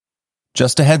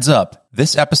Just a heads up,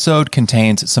 this episode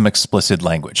contains some explicit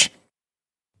language.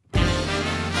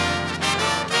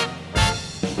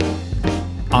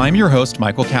 I'm your host,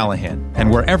 Michael Callahan, and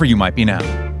wherever you might be now,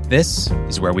 this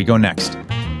is where we go next.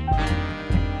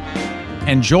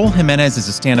 And Joel Jimenez is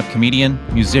a stand-up comedian,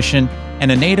 musician,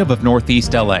 and a native of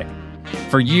Northeast LA.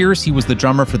 For years, he was the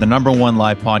drummer for the #1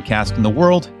 live podcast in the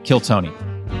world, Kill Tony.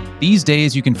 These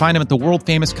days, you can find him at the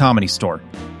world-famous Comedy Store.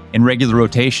 In regular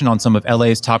rotation on some of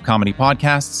LA's top comedy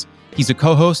podcasts, he's a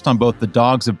co-host on both the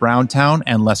Dogs of Browntown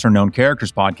and Lesser Known Characters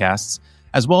podcasts,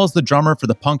 as well as the drummer for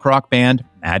the punk rock band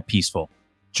Mad Peaceful.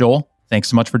 Joel, thanks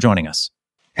so much for joining us.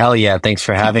 Hell yeah, thanks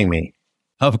for having me.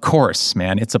 Of course,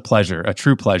 man. It's a pleasure, a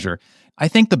true pleasure. I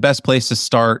think the best place to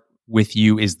start with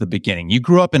you is the beginning. You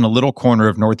grew up in a little corner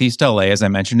of Northeast LA, as I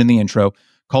mentioned in the intro,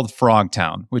 called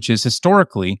Frogtown, which is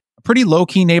historically a pretty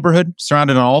low-key neighborhood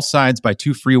surrounded on all sides by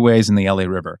 2 freeways in the LA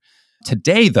River.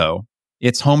 Today, though,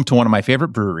 it's home to one of my favorite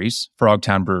breweries,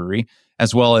 Frogtown Brewery,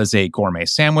 as well as a gourmet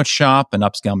sandwich shop, an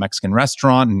upscale Mexican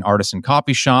restaurant, an artisan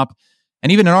coffee shop,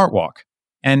 and even an art walk.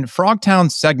 And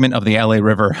Frogtown's segment of the LA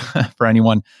River, for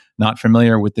anyone not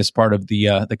familiar with this part of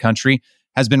the country,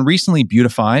 has been recently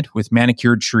beautified with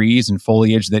manicured trees and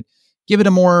foliage that give it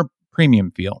a more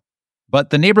premium feel. But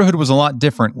the neighborhood was a lot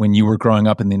different when you were growing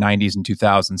up in the 90s and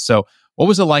 2000s. So what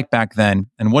was it like back then,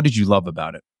 and what did you love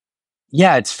about it?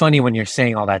 Yeah, it's funny when you're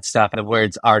saying all that stuff. The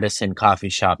words artisan coffee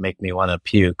shop make me want to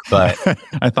puke, but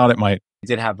I thought it might. I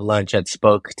did have lunch at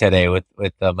Spoke today with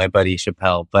my buddy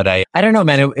Chappelle, but I don't know,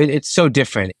 man. It's so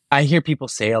different. I hear people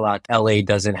say a lot, LA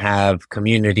doesn't have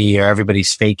community or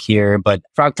everybody's fake here, but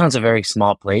Frogtown's a very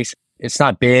small place. It's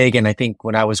not big. And I think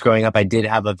when I was growing up, I did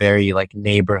have a very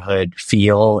neighborhood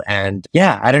feel. And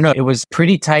yeah, I don't know. It was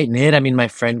pretty tight knit. I mean, my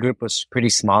friend group was pretty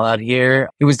small out here.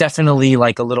 It was definitely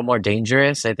a little more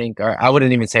dangerous, I think, or I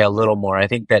wouldn't even say a little more. I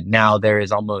think that now there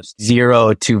is almost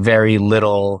zero to very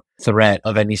little threat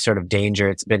of any sort of danger.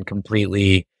 It's been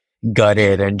completely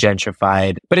gutted and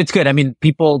gentrified, but it's good. I mean,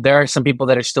 there are some people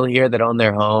that are still here that own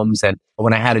their homes. And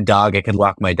when I had a dog, I could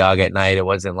walk my dog at night. It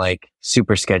wasn't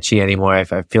super sketchy anymore. I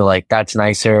feel like that's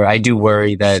nicer. I do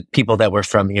worry that people that were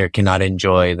from here cannot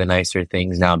enjoy the nicer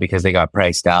things now because they got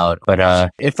priced out. But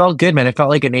it felt good, man. It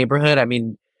felt like a neighborhood. I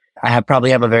mean, I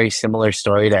probably have a very similar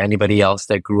story to anybody else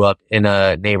that grew up in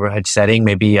a neighborhood setting.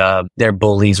 Maybe their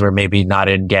bullies were maybe not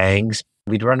in gangs.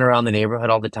 We'd run around the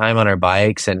neighborhood all the time on our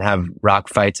bikes and have rock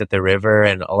fights at the river.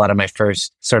 And a lot of my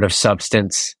first sort of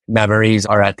substance memories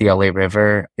are at the LA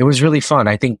River. It was really fun.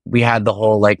 I think we had the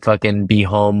whole fucking be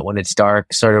home when it's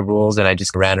dark sort of rules. And I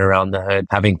just ran around the hood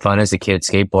having fun as a kid,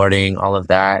 skateboarding, all of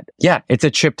that. Yeah, it's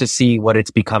a trip to see what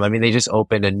it's become. I mean, they just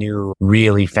opened a new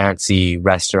really fancy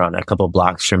restaurant a couple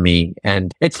blocks from me.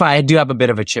 And it's fine. I do have a bit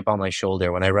of a chip on my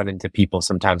shoulder. When I run into people,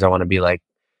 sometimes I want to be like,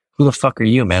 who the fuck are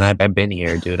you, man? I've been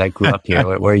here, dude. I grew up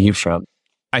here. Where are you from?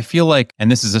 I feel like, and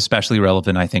this is especially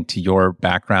relevant, I think, to your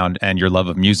background and your love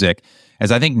of music,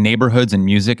 as I think neighborhoods and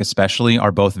music especially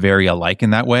are both very alike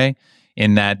in that way,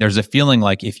 in that there's a feeling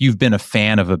like if you've been a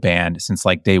fan of a band since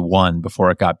day one before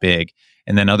it got big,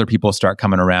 and then other people start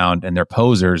coming around and they're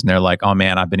posers and they're like, oh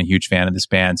man, I've been a huge fan of this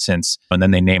band since, and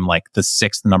then they name the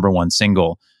 6th #1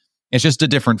 single. It's just a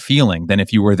different feeling than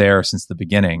if you were there since the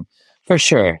beginning. For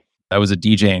sure. I was a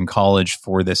DJ in college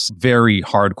for this very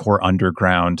hardcore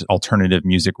underground alternative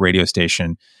music radio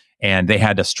station, and they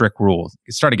had a strict rule.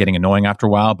 It started getting annoying after a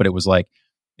while, but it was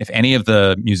if any of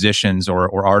the musicians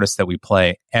or artists that we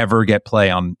play ever get play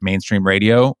on mainstream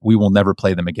radio, we will never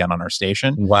play them again on our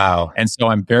station. Wow. And so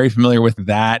I'm very familiar with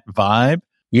that vibe.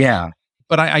 Yeah.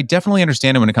 But I definitely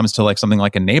understand it when it comes to something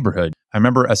like a neighborhood. I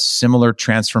remember a similar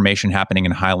transformation happening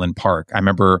in Highland Park. I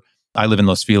remember I live in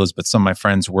Los Feliz, but some of my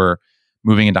friends were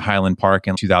moving into Highland Park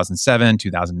in 2007,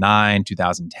 2009,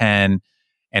 2010.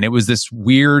 And it was this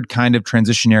weird kind of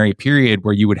transitionary period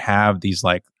where you would have these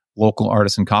local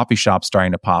artisan coffee shops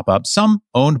starting to pop up, some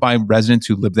owned by residents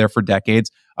who lived there for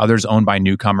decades, others owned by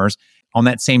newcomers. On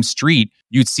that same street,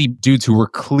 you'd see dudes who were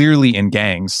clearly in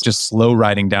gangs just slow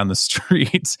riding down the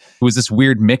streets. It was this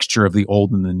weird mixture of the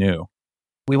old and the new.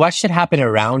 We watched it happen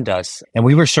around us, and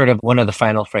we were sort of one of the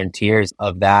final frontiers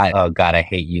of that. Oh God, I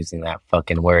hate using that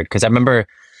fucking word. Because I remember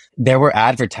there were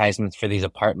advertisements for these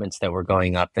apartments that were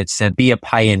going up that said, be a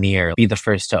pioneer, be the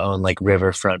first to own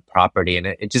riverfront property. And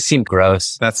it just seemed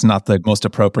gross. That's not the most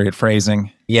appropriate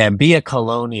phrasing. Yeah, be a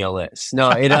colonialist. No,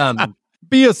 it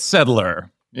be a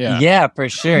settler. Yeah. Yeah, for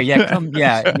sure. Yeah,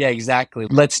 yeah, exactly.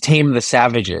 Let's tame the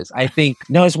savages. I think,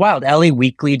 no, it's wild. LA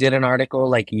Weekly did an article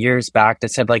like years back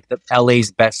that said like the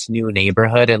LA's best new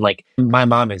neighborhood. And like my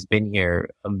mom has been here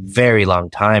a very long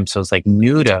time. So it's like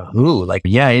new to who? Like,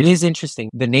 yeah, it is interesting.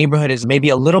 The neighborhood is maybe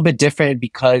a little bit different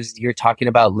because you're talking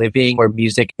about living where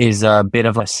music is a bit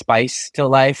of a spice to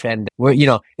life. And where,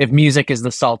 if music is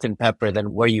the salt and pepper,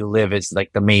 then where you live is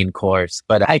like the main course.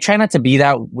 But I try not to be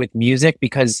that with music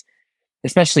because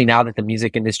especially now that the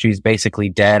music industry is basically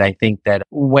dead, I think that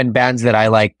when bands that I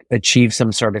like achieve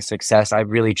some sort of success, I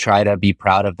really try to be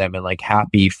proud of them and like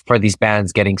happy for these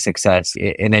bands getting success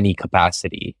in any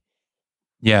capacity.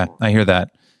 Yeah, I hear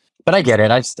that. But I get it.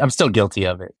 I'm still guilty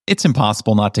of it. It's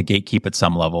impossible not to gatekeep at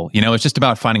some level. It's just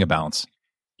about finding a balance.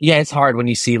 Yeah, it's hard when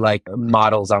you see like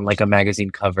models on like a magazine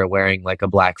cover wearing like a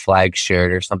Black Flag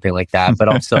shirt or something like that.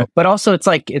 But also it's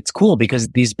like, it's cool because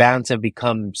these bands have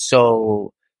become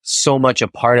so much a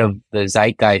part of the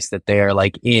zeitgeist that they are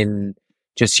like in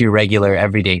just your regular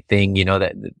everyday thing,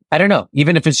 that I don't know,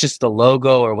 even if it's just the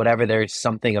logo or whatever, there's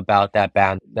something about that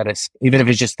band that is, even if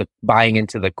it's just the buying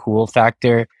into the cool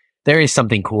factor, there is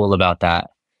something cool about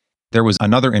that. There was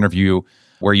another interview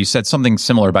where you said something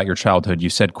similar about your childhood.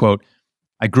 You said, quote,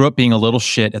 "I grew up being a little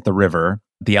shit at the river,"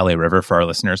 the LA River for our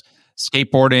listeners,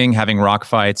 "skateboarding, having rock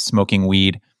fights, smoking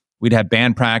weed. We'd have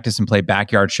band practice and play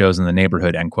backyard shows in the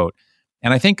neighborhood," end quote.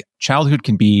 And I think childhood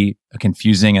can be a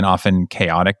confusing and often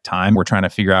chaotic time. We're trying to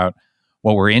figure out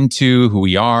what we're into, who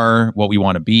we are, what we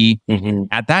want to be. Mm-hmm.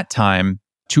 At that time,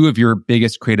 two of your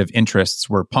biggest creative interests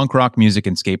were punk rock music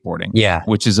and skateboarding. Yeah.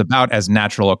 Which is about as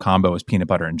natural a combo as peanut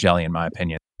butter and jelly, in my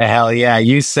opinion. Hell yeah.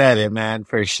 You said it, man,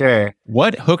 for sure.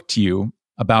 What hooked you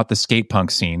about the skate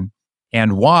punk scene?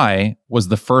 And why was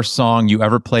the first song you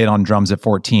ever played on drums at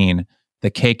 14, "The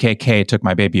KKK Took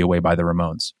My Baby Away" by the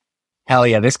Ramones? Hell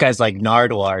yeah, this guy's like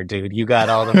Nardwar, dude. You got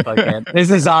all the fucking... This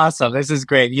is awesome. This is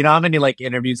great. You know how many like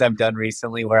interviews I've done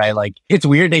recently where I like... It's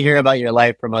weird to hear about your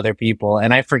life from other people,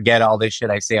 and I forget all this shit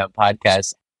I say on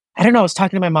podcasts. I don't know, I was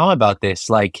talking to my mom about this.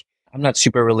 Like, I'm not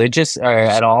super religious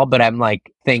at all, but I'm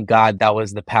like, thank God that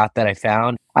was the path that I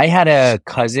found. I had a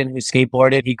cousin who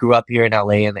skateboarded. He grew up here in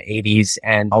LA in the 80s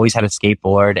and always had a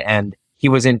skateboard, and he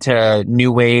was into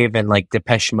new wave and like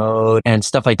Depeche Mode and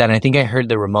stuff like that. And I think I heard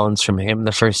the Ramones from him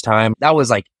the first time. That was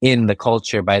like in the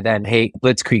culture by then. Hey,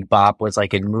 Blitzkrieg Bop was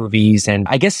like in movies, and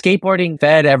I guess skateboarding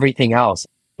fed everything else.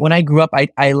 When I grew up,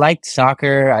 I liked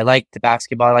soccer, I liked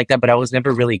basketball, I liked that, but I was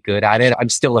never really good at it. I'm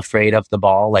still afraid of the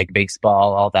ball, like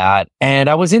baseball, all that. And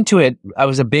I was into it. I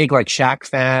was a big like Shaq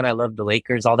fan. I loved the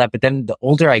Lakers, all that. But then the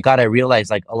older I got, I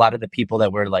realized like a lot of the people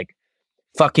that were like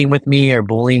fucking with me or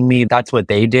bullying me, that's what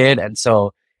they did. And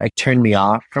so it turned me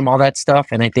off from all that stuff.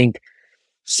 And I think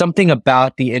something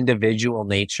about the individual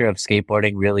nature of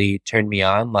skateboarding really turned me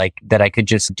on, like that I could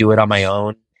just do it on my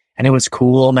own. And it was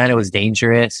cool, man. It was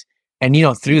dangerous. And,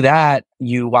 through that,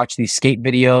 you watch these skate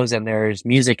videos and there's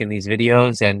music in these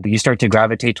videos and you start to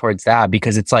gravitate towards that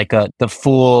because it's like the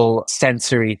full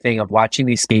sensory thing of watching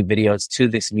these skate videos to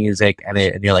this music.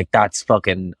 And you're like, that's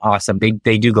fucking awesome.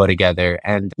 They do go together.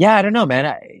 And yeah, I don't know,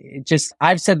 man.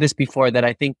 I've said this before that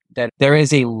I think that there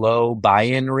is a low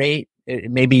buy-in rate.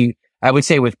 Maybe I would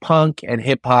say with punk and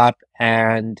hip hop.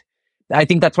 And I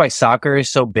think that's why soccer is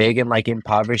so big in like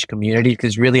impoverished communities,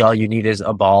 because really all you need is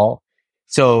a ball.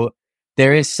 So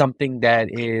there is something that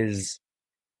is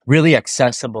really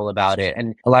accessible about it.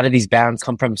 And a lot of these bands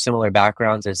come from similar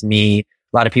backgrounds as me.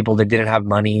 A lot of people that didn't have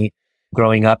money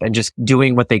growing up and just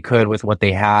doing what they could with what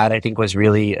they had, I think was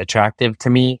really attractive to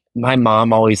me. My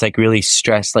mom always like really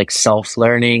stressed like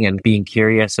self-learning and being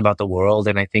curious about the world.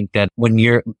 And I think that when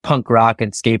you're punk rock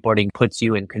and skateboarding puts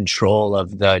you in control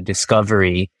of the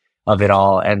discovery of it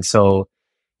all. And so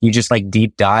you just like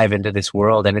deep dive into this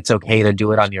world, and it's okay to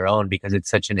do it on your own because it's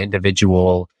such an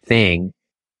individual thing.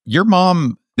 Your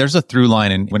mom, there's a through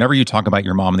line, and whenever you talk about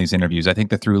your mom in these interviews, I think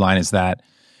the through line is that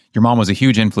your mom was a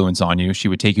huge influence on you. She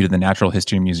would take you to the Natural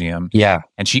History Museum. Yeah.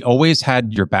 And she always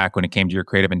had your back when it came to your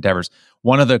creative endeavors.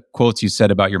 One of the quotes you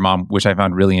said about your mom, which I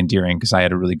found really endearing because I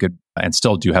had a really good, and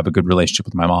still do have a good relationship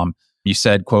with my mom. You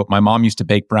said, quote, "My mom used to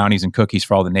bake brownies and cookies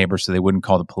for all the neighbors so they wouldn't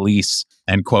call the police,"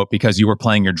 end quote, because you were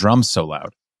playing your drums so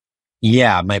loud.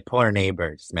 Yeah, my poor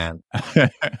neighbors, man.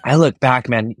 I look back,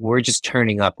 man, we're just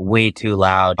turning up way too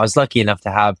loud. I was lucky enough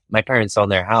to have my parents own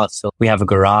their house. So we have a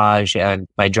garage and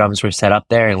my drums were set up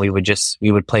there, and we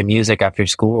would play music after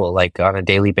school, like on a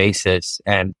daily basis.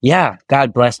 And yeah,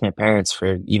 God bless my parents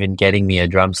for even getting me a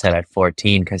drum set at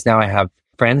 14, because now I have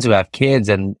friends who have kids,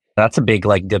 and that's a big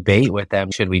like debate with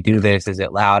them. Should we do this? Is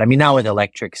it loud? I mean, now with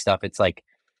electric stuff, it's like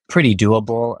pretty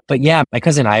doable. But yeah, my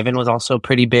cousin Ivan was also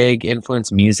pretty big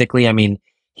influence musically. I mean,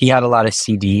 he had a lot of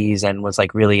CDs and was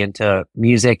like really into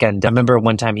music. And I remember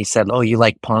one time he said, "Oh, you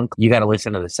like punk? You got to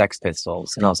listen to the Sex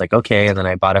Pistols." And I was like, okay. And then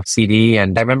I bought a CD.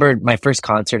 And I remember my first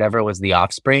concert ever was The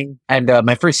Offspring. And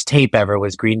my first tape ever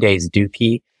was Green Day's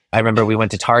Dookie. I remember we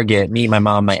went to Target, me, my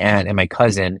mom, my aunt, and my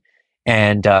cousin.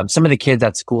 And some of the kids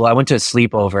at school, I went to a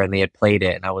sleepover and they had played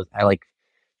it. And I like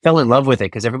fell in love with it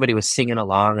because everybody was singing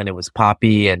along and it was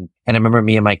poppy. And I remember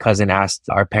me and my cousin asked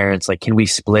our parents, like, can we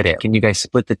split it? Can you guys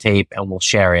split the tape and we'll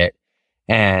share it?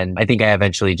 And I think I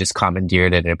eventually just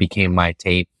commandeered it and it became my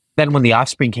tape. Then when The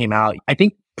Offspring came out, I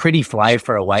think Pretty Fly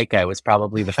for a White Guy was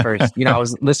probably the first. I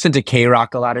was listening to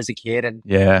K-Rock a lot as a kid, and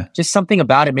just something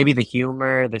about it, maybe the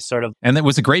humor, the sort of... And it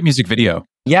was a great music video.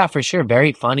 Yeah, for sure.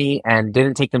 Very funny and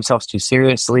didn't take themselves too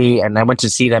seriously. And I went to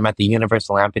see them at the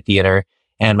Universal Amphitheater,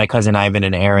 and my cousin Ivan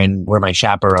and Aaron were my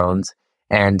chaperones.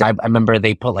 And I remember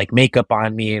they put like makeup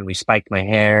on me and we spiked my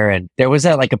hair. And there was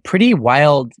a pretty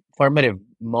wild formative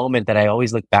moment that I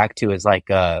always look back to is like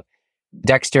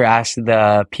Dexter asked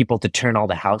the people to turn all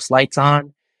the house lights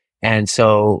on. And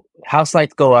so house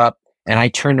lights go up and I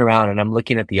turn around and I'm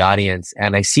looking at the audience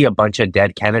and I see a bunch of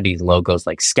Dead Kennedys logos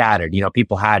like scattered.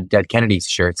 People had Dead Kennedys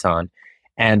shirts on,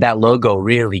 and that logo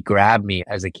really grabbed me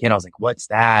as a kid. I was like, what's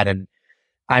that? And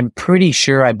I'm pretty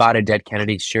sure I bought a Dead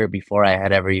Kennedys shirt before I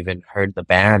had ever even heard the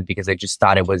band because I just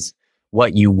thought it was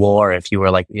what you wore if you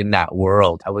were like in that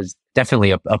world. I was definitely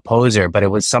a poser, but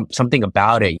it was something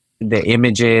about it. The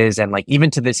images and like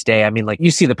even to this day, I mean, like you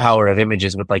see the power of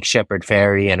images with like Shepard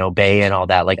Fairey and Obey and all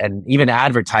that, like, and even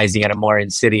advertising at a more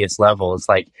insidious level. It's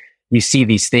like you see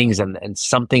these things and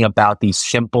something about these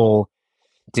simple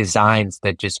designs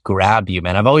that just grab you,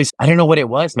 man. I don't know what it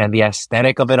was, man, the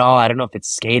aesthetic of it all. I don't know if it's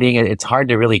skating. It's hard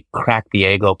to really crack the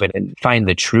egg open and find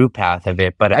the true path of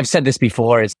it. But I've said this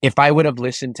before, is if I would have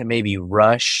listened to maybe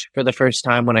Rush for the first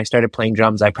time when I started playing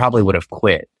drums, I probably would have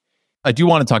quit. I do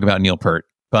want to talk about Neil Peart.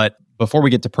 But before we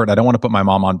get to Peart, I don't want to put my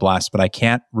mom on blast, but I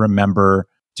can't remember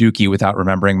Dookie without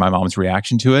remembering my mom's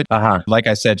reaction to it. Like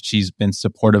I said, she's been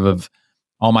supportive of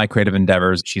all my creative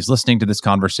endeavors. She's listening to this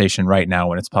conversation right now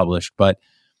when it's published. But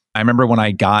I remember when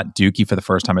I got Dookie for the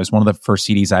first time, it was one of the first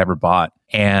CDs I ever bought.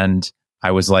 And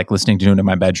I was like listening to it in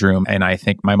my bedroom. And I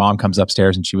think my mom comes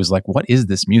upstairs and she was like, what is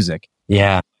this music?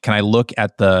 Yeah. Can I look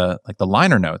at the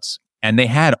liner notes? And they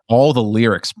had all the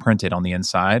lyrics printed on the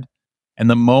inside. And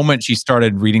the moment she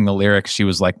started reading the lyrics, she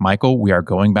was like, Michael, we are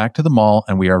going back to the mall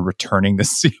and we are returning the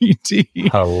CD.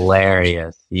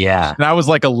 Hilarious. Yeah. And I was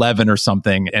like 11 or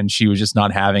something and she was just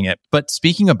not having it. But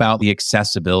speaking about the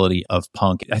accessibility of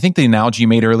punk, I think the analogy you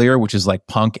made earlier, which is like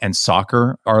punk and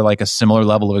soccer are like a similar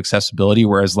level of accessibility,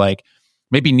 whereas like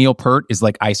maybe Neil Peart is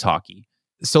like ice hockey.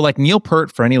 So like Neil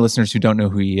Peart, for any listeners who don't know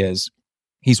who he is,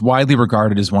 he's widely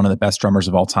regarded as one of the best drummers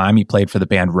of all time. He played for the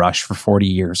band Rush for 40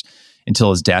 years.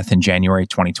 Until his death in January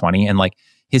 2020. And like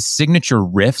his signature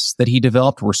riffs that he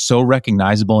developed were so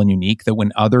recognizable and unique that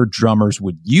when other drummers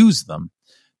would use them,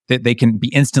 that they can be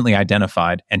instantly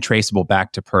identified and traceable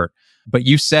back to Peart. But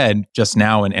you said just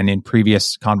now and in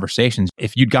previous conversations,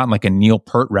 if you'd gotten like a Neil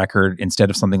Peart record instead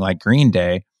of something like Green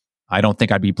Day, I don't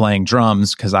think I'd be playing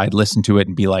drums because I'd listen to it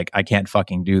and be like, I can't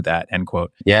fucking do that, end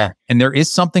quote. Yeah. And there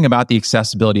is something about the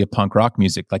accessibility of punk rock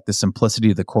music, like the simplicity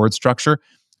of the chord structure.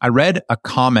 I read a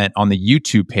comment on the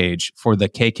YouTube page for the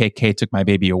KKK Took My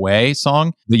Baby Away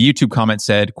song. The YouTube comment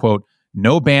said, quote,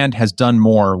 no band has done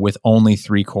more with only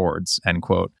 3 chords, end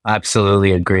quote.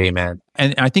 Absolutely agree, man.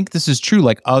 And I think this is true.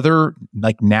 Like other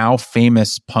like now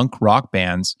famous punk rock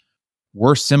bands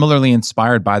were similarly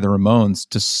inspired by the Ramones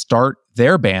to start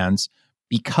their bands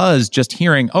because just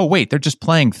hearing, oh, wait, they're just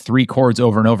playing 3 chords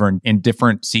over and over in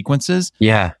different sequences.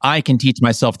 Yeah. I can teach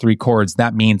myself 3 chords.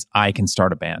 That means I can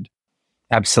start a band.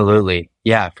 Absolutely.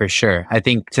 Yeah, for sure. I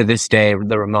think to this day,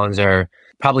 the Ramones are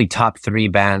probably top 3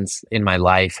 bands in my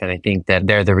life. And I think that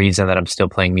they're the reason that I'm still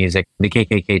playing music. The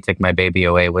KKK Took My Baby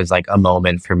Away was like a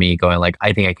moment for me going like,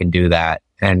 I think I can do that.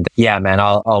 And yeah, man,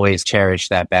 I'll always cherish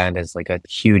that band as like a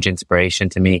huge inspiration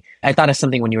to me. I thought of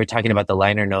something when you were talking about the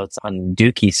liner notes on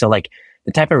Dookie. So like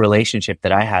the type of relationship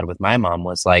that I had with my mom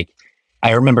was like,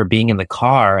 I remember being in the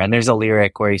car and there's a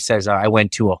lyric where he says, I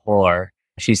went to a whore.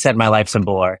 She said, my life's a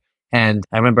bore. And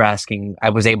I remember I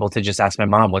was able to just ask my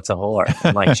mom, what's a whore?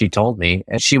 And like, she told me,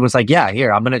 and she was like, yeah,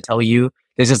 here, I'm going to tell you,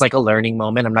 this is like a learning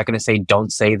moment. I'm not going to say,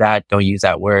 don't say that. Don't use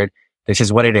that word. This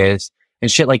is what it is and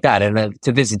shit like that. And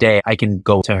to this day, I can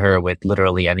go to her with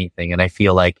literally anything. And I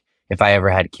feel like if I ever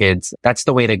had kids, that's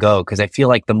the way to go. Cause I feel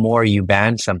like the more you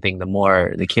ban something, the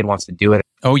more the kid wants to do it.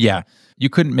 Oh yeah. You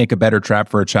couldn't make a better trap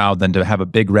for a child than to have a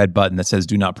big red button that says,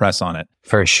 do not press on it.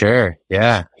 For sure.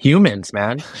 Yeah. Humans,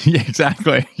 man. Yeah,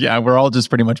 exactly. Yeah. We're all just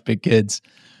pretty much big kids.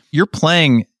 Your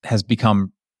playing has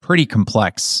become pretty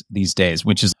complex these days,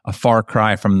 which is a far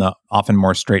cry from the often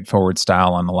more straightforward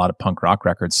style on a lot of punk rock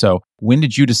records. So when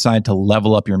did you decide to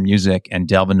level up your music and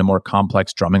delve into more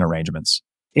complex drumming arrangements?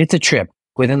 It's a trip.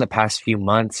 Within the past few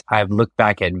months, I've looked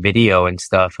back at video and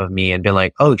stuff of me and been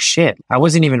like, oh shit, I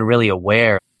wasn't even really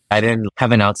aware. I didn't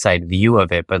have an outside view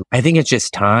of it, but I think it's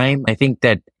just time. I think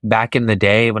that back in the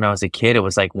day when I was a kid, it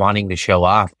was like wanting to show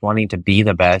off, wanting to be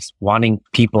the best, wanting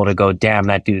people to go, damn,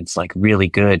 that dude's like really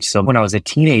good. So when I was a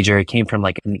teenager, it came from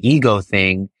like an ego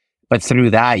thing. But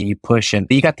through that, you push and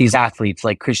you got these athletes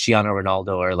like Cristiano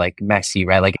Ronaldo or like Messi,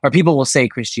 right? Like, or people will say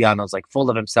Cristiano's like full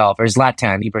of himself, or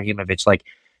Zlatan Ibrahimovic, like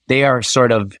they are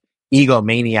sort of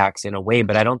egomaniacs in a way,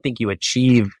 but I don't think you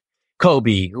achieve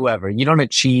Kobe, whoever. You don't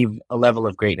achieve a level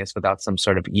of greatness without some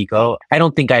sort of ego. I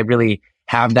don't think I really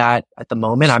have that at the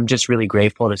moment. I'm just really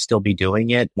grateful to still be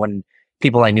doing it. When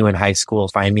people I knew in high school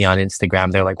find me on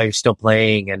Instagram, they're like, oh, you're still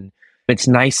playing. And it's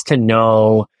nice to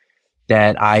know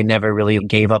that I never really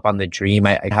gave up on the dream.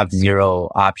 I have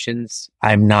zero options.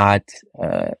 I'm not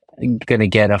going to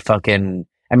get a fucking...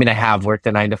 I mean, I have worked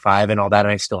a 9 to 5 and all that,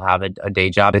 and I still have a day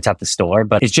job. It's at the store,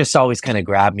 but it's just always kind of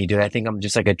grabbed me, dude. I think I'm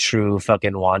just like a true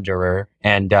fucking wanderer.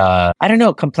 And I don't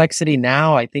know, complexity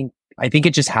now, I think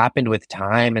it just happened with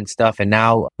time and stuff. And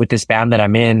now with this band that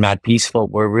I'm in, Mad Peaceful,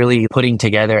 we're really putting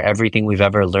together everything we've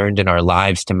ever learned in our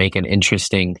lives to make an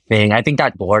interesting thing. I think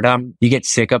that boredom, you get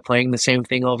sick of playing the same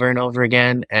thing over and over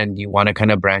again, and you want to kind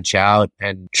of branch out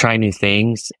and try new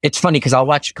things. It's funny because I'll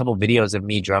watch a couple videos of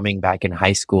me drumming back in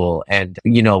high school. And,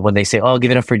 you know, when they say, oh,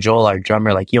 give it up for Joel, our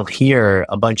drummer, like you'll hear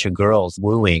a bunch of girls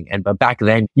wooing. But back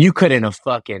then you couldn't have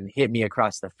fucking hit me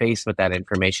across the face with that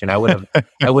information. I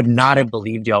would not have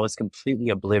believed you. I was completely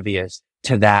oblivious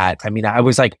to that. I mean, I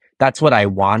was like, that's what I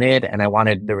wanted, and I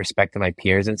wanted the respect of my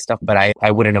peers and stuff, but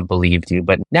I wouldn't have believed you.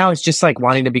 But now it's just like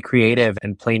wanting to be creative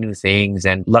and play new things.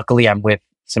 And luckily I'm with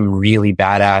some really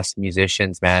badass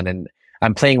musicians, man. And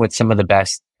I'm playing with some of the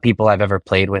best people I've ever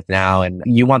played with now. And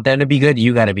you want them to be good,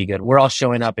 you got to be good. We're all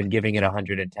showing up and giving it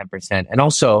 110%. And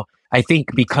also, I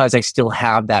think because I still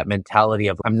have that mentality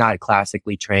of I'm not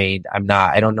classically trained,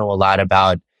 I don't know a lot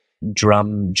about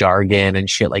drum jargon and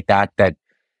shit like that, that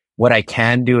what I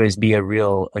can do is be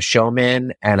a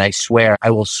showman. And I swear I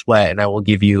will sweat and I will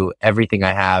give you everything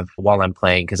I have while I'm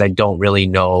playing, because I don't really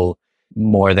know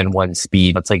more than one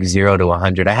speed. It's like 0 to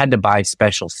 100. I had to buy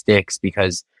special sticks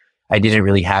because I didn't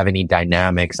really have any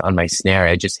dynamics on my snare.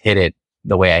 I just hit it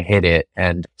the way I hit it.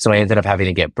 And so I ended up having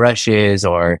to get brushes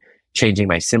or changing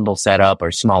my cymbal setup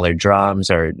or smaller drums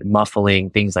or muffling,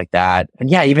 things like that. And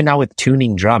yeah, even now with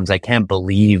tuning drums, I can't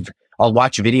believe I'll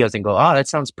watch videos and go, oh, that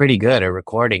sounds pretty good, or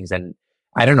recordings. And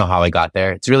I don't know how I got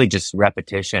there. It's really just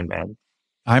repetition, man.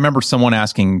 I remember someone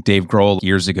asking Dave Grohl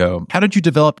years ago, how did you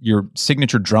develop your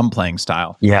signature drum playing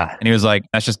style? Yeah. And he was like,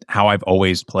 that's just how I've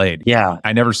always played. Yeah.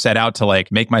 I never set out to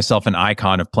like make myself an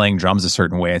icon of playing drums a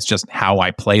certain way. It's just how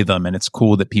I play them. And it's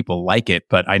cool that people like it,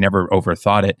 but I never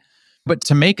overthought it. But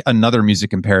to make another music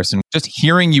comparison, just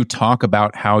hearing you talk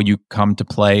about how you come to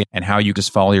play and how you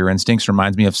just follow your instincts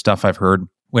reminds me of stuff I've heard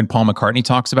when Paul McCartney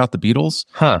talks about the Beatles.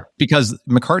 Because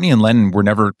McCartney and Lennon were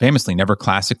never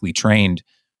classically trained.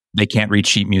 They can't read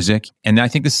sheet music. And I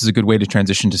think this is a good way to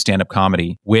transition to stand-up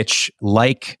comedy, which,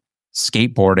 like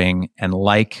skateboarding and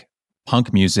like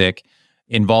punk music,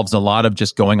 involves a lot of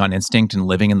just going on instinct and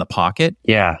living in the pocket.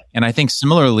 Yeah. And I think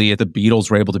similarly, the Beatles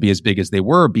were able to be as big as they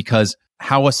were because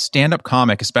how a stand-up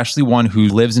comic, especially one who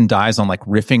lives and dies on like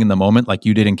riffing in the moment, like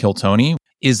you did in Kill Tony,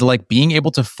 is like being able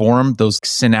to form those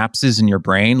synapses in your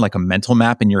brain, like a mental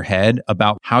map in your head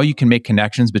about how you can make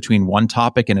connections between one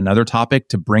topic and another topic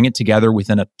to bring it together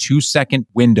within a 2-second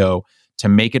window to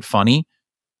make it funny.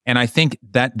 And I think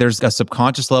that there's a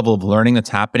subconscious level of learning that's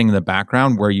happening in the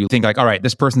background where you think like, all right,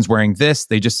 this person's wearing this.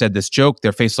 They just said this joke.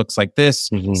 Their face looks like this.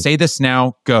 Mm-hmm. Say this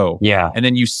now, go. Yeah. And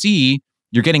then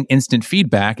you're getting instant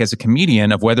feedback as a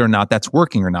comedian of whether or not that's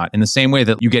working or not. In the same way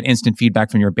that you get instant feedback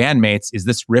from your bandmates, is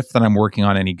this riff that I'm working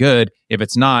on any good? If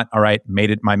it's not, all right, made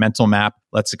it my mental map.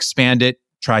 Let's expand it,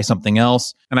 try something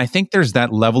else. And I think there's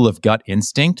that level of gut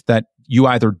instinct that you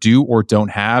either do or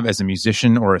don't have as a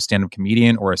musician or a stand-up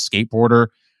comedian or a skateboarder,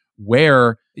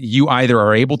 where you either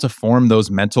are able to form those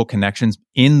mental connections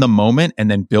in the moment and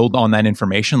then build on that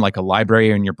information like a library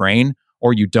in your brain,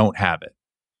 or you don't have it.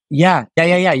 Yeah.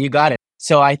 You got it.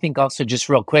 So I think also just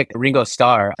real quick, Ringo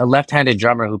Starr, a left-handed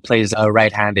drummer who plays a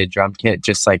right-handed drum kit,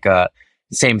 just like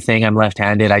same thing. I'm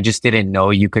left-handed. I just didn't know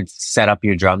you could set up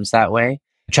your drums that way.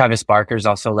 Travis Barker's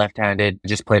also left-handed,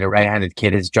 just played a right-handed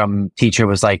kit. His drum teacher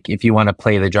was like, if you want to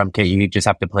play the drum kit, you just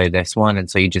have to play this one.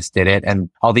 And so he just did it. And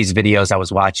all these videos I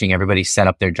was watching, everybody set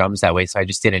up their drums that way. So I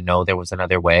just didn't know there was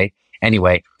another way.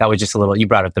 Anyway, that was just a little, you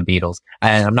brought up the Beatles,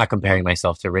 and I'm not comparing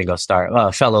myself to Ringo Starr,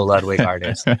 a fellow Ludwig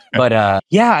artist. But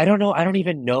yeah, I don't know. I don't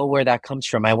even know where that comes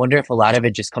from. I wonder if a lot of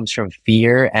it just comes from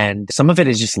fear, and some of it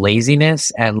is just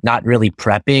laziness and not really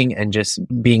prepping and just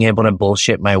being able to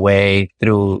bullshit my way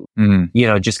through,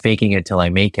 just faking it till I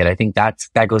make it. I think that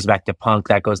goes back to punk.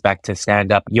 That goes back to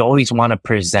stand up. You always want to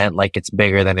present like it's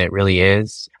bigger than it really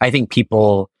is. I think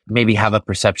people maybe have a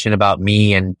perception about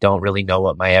me and don't really know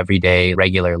what my everyday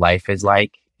regular life is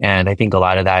like. And I think a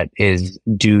lot of that is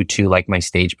due to like my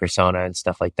stage persona and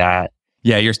stuff like that.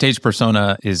 Yeah, your stage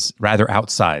persona is rather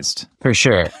outsized. For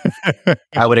sure.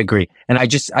 I would agree. And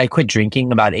I quit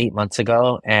drinking about 8 months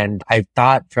ago. And I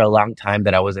thought for a long time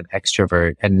that I was an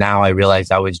extrovert. And now I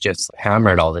realized I was just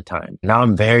hammered all the time. Now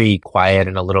I'm very quiet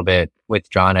and a little bit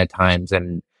withdrawn at times.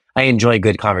 And I enjoy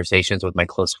good conversations with my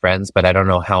close friends, but I don't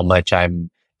know how much I'm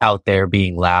out there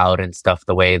being loud and stuff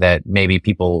the way that maybe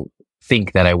people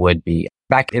think that I would be.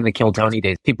 Back in the Kill Tony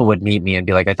days, people would meet me and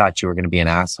be like, I thought you were going to be an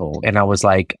asshole. And I was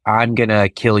like, I'm going to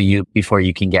kill you before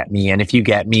you can get me. And if you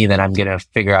get me, then I'm going to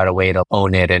figure out a way to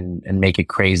own it and make it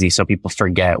crazy so people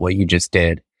forget what you just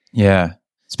did. Yeah.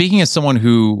 Speaking as someone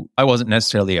who, I wasn't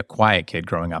necessarily a quiet kid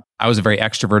growing up. I was a very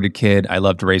extroverted kid. I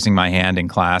loved raising my hand in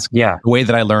class. Yeah. The way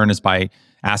that I learn is by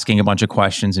asking a bunch of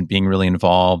questions and being really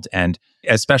involved. And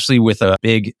especially with a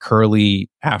big curly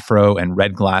afro and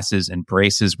red glasses and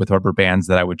braces with rubber bands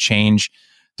that I would change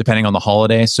depending on the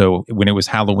holiday. So when it was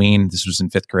Halloween, this was in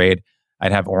 5th grade,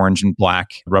 I'd have orange and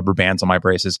black rubber bands on my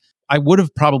braces. I would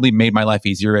have probably made my life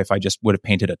easier if I just would have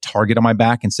painted a target on my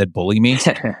back and said, bully me.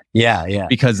 Yeah.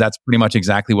 Because that's pretty much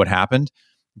exactly what happened.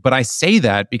 But I say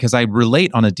that because I relate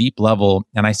on a deep level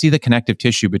and I see the connective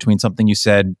tissue between something you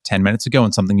said 10 minutes ago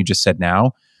and something you just said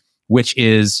now, which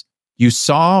is you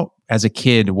saw as a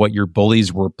kid what your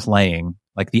bullies were playing,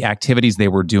 like the activities they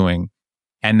were doing.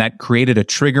 And that created a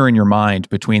trigger in your mind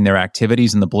between their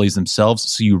activities and the bullies themselves.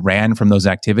 So you ran from those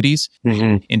activities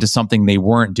into something they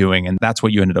weren't doing. And that's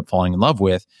what you ended up falling in love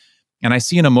with. And I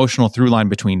see an emotional through line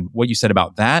between what you said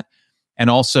about that and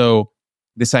also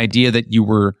this idea that you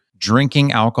were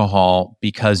drinking alcohol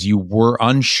because you were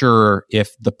unsure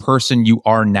if the person you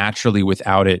are naturally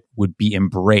without it would be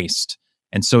embraced.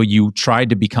 And so you tried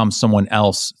to become someone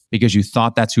else because you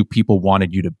thought that's who people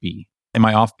wanted you to be. Am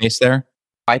I off base there?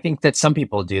 I think that some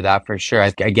people do that for sure.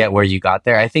 I get where you got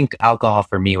there. I think alcohol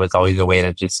for me was always a way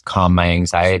to just calm my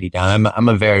anxiety down. I'm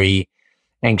a very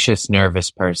anxious, nervous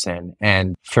person.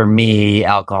 And for me,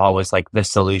 alcohol was like the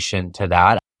solution to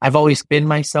that. I've always been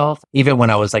myself, even when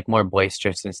I was like more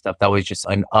boisterous and stuff. That was just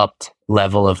an upped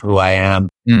level of who I am.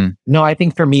 No, I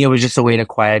think for me, it was just a way to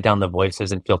quiet down the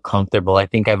voices and feel comfortable. I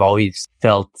think I've always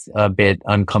felt a bit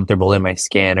uncomfortable in my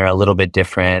skin or a little bit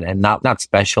different and not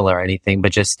special or anything,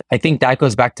 but just, I think that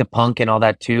goes back to punk and all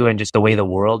that too. And just the way the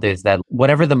world is that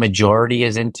whatever the majority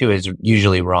is into is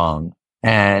usually wrong.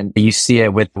 And you see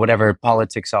it with whatever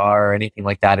politics are or anything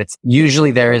like that. It's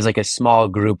usually there is like a small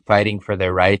group fighting for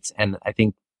their rights. And I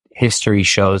think history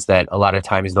shows that a lot of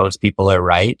times those people are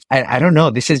right. I don't know.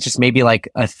 This is just maybe like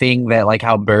a thing that like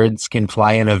how birds can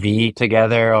fly in a V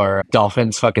together or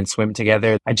dolphins fucking swim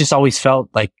together. I just always felt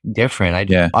like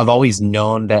different. I've always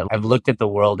known that I've looked at the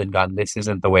world and gone, this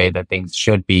isn't the way that things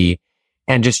should be.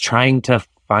 And just trying to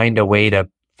find a way to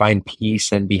find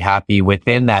peace and be happy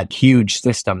within that huge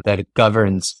system that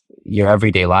governs your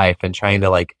everyday life and trying to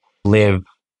like live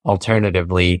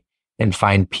alternatively and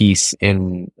find peace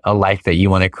in a life that you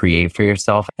want to create for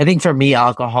yourself. I think for me,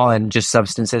 alcohol and just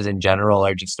substances in general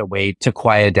are just a way to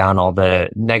quiet down all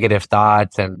the negative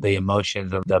thoughts and the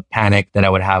emotions of the panic that I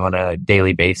would have on a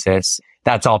daily basis.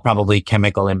 That's all probably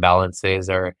chemical imbalances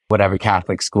or whatever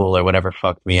Catholic school or whatever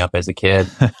fucked me up as a kid.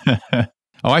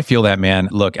 Oh, I feel that, man.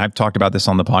 Look, I've talked about this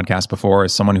on the podcast before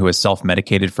as someone who has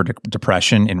self-medicated for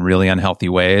depression in really unhealthy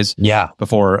ways. Yeah.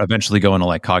 Before eventually going to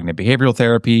like cognitive behavioral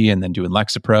therapy and then doing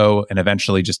Lexapro and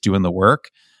eventually just doing the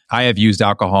work. I have used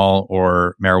alcohol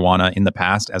or marijuana in the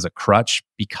past as a crutch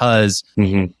because,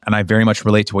 and I very much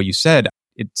relate to what you said,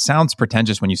 it sounds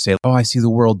pretentious when you say, oh, I see the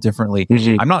world differently.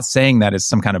 I'm not saying that as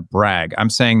some kind of brag.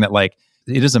 I'm saying that like,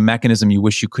 it is a mechanism you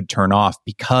wish you could turn off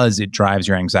because it drives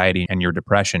your anxiety and your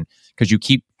depression. Because you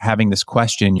keep having this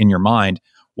question in your mind,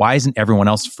 why isn't everyone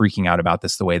else freaking out about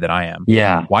this the way that I am?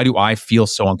 Yeah. Why do I feel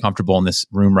so uncomfortable in this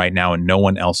room right now and no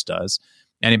one else does?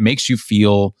 And it makes you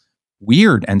feel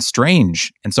weird and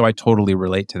strange. And so I totally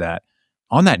relate to that.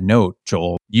 On that note,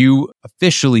 Joel, you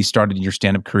officially started your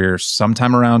stand-up career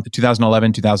sometime around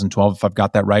 2011, 2012, if I've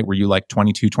got that right. Were you like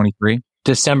 22, 23?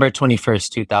 December 21st,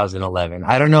 2011.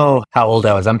 I don't know how old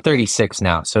I was. I'm 36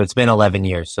 now. So it's been 11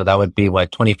 years. So that would be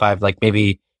what, 25, like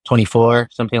maybe 24,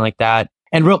 something like that.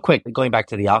 And real quick, going back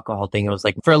to the alcohol thing, it was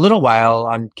like for a little while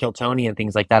on Kill Tony and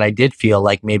things like that, I did feel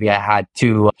like maybe I had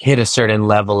to hit a certain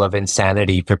level of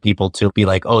insanity for people to be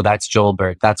like, oh, that's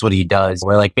Joelberg. That's what he does.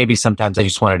 Where like maybe sometimes I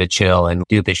just wanted to chill and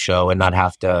do the show and not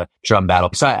have to drum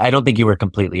battle. So I don't think you were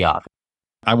completely off.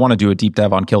 I want to do a deep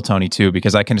dive on Kill Tony too,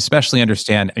 because I can especially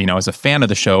understand, as a fan of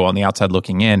the show on the outside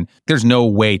looking in, there's no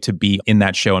way to be in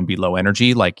that show and be low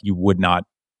energy. Like you would not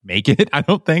make it, I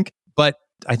don't think. But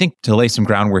I think to lay some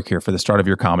groundwork here for the start of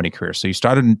your comedy career. So you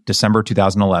started in December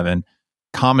 2011.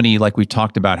 Comedy, like we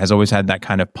talked about, has always had that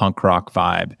kind of punk rock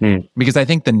vibe. Because I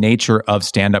think the nature of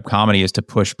stand-up comedy is to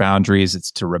push boundaries,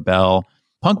 it's to rebel.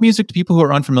 Punk music, to people who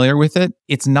are unfamiliar with it,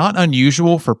 it's not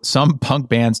unusual for some punk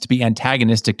bands to be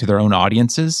antagonistic to their own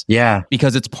audiences. Yeah.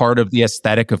 Because it's part of the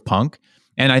aesthetic of punk.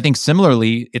 And I think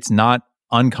similarly, it's not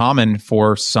uncommon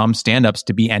for some stand-ups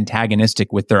to be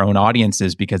antagonistic with their own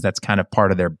audiences because that's kind of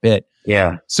part of their bit.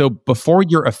 Yeah. So before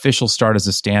your official start as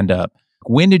a stand-up,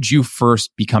 when did you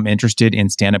first become interested in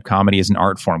stand-up comedy as an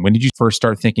art form? When did you first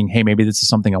start thinking, hey, maybe this is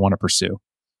something I want to pursue?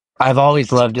 I've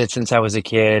always loved it since I was a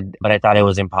kid, but I thought it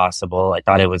was impossible. I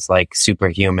thought it was like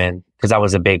superhuman because I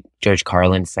was a big George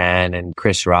Carlin fan and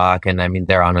Chris Rock. And I mean,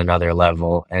 they're on another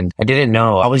level. And I didn't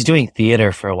know. I was doing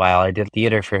theater for a while. I did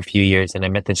theater for a few years and I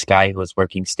met this guy who was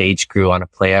working stage crew on a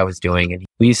play I was doing. And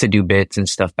we used to do bits and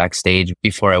stuff backstage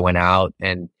before I went out.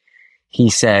 And he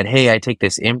said, hey, I take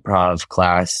this improv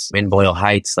class in Boyle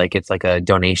Heights. Like it's like a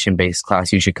donation based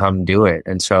class. You should come do it.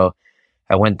 And so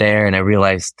I went there and I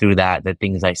realized through that the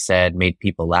things I said made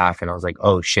people laugh. And I was like,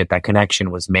 oh shit, that connection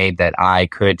was made that I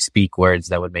could speak words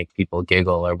that would make people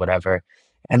giggle or whatever.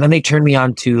 And then they turned me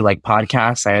on to like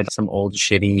podcasts. I had some old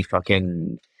shitty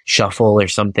fucking Shuffle or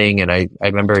something. And I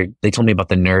remember they told me about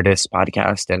the Nerdist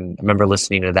podcast. And I remember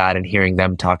listening to that and hearing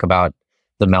them talk about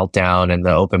the Meltdown and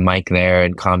the open mic there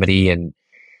and comedy. And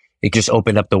it just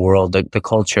opened up the world, the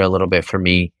culture a little bit for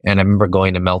me. And I remember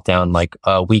going to Meltdown like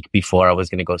a week before I was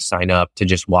going to go sign up to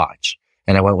just watch.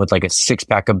 And I went with like a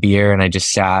 6-pack of beer and I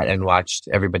just sat and watched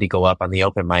everybody go up on the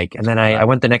open mic. And then I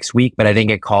went the next week, but I didn't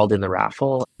get called in the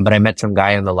raffle. But I met some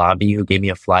guy in the lobby who gave me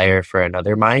a flyer for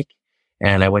another mic.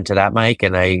 And I went to that mic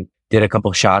and I did a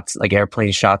couple shots, like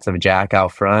airplane shots of Jack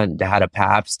out front, had a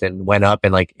Pabst and went up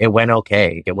and like, it went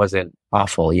okay. It wasn't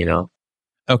awful,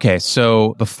 Okay,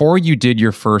 so before you did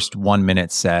your first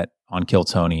 1-minute set on Kill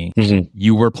Tony,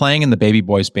 you were playing in the Baby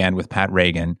Boys band with Pat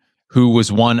Reagan, who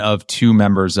was one of 2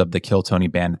 members of the Kill Tony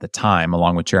band at the time,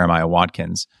 along with Jeremiah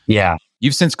Watkins. Yeah.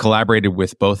 You've since collaborated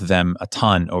with both of them a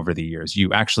ton over the years.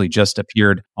 You actually just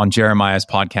appeared on Jeremiah's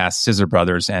podcast, Scissor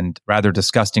Brothers, and rather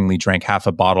disgustingly drank half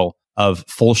a bottle of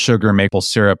full sugar maple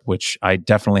syrup, which I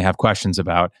definitely have questions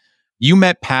about. You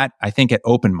met Pat, I think, at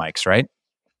open mics, right?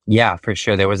 Yeah, for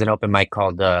sure. There was an open mic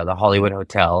called the Hollywood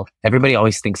Hotel. Everybody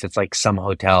always thinks it's like some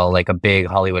hotel, like a big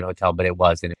Hollywood hotel, but it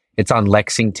wasn't. It's on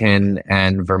Lexington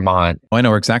and Vermont. Oh, I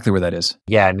know exactly where that is.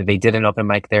 Yeah, and they did an open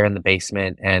mic there in the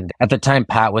basement. And at the time,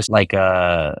 Pat was like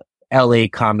a LA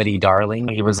comedy darling.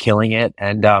 He was killing it.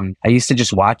 And I used to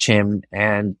just watch him.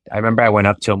 And I remember I went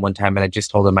up to him one time and I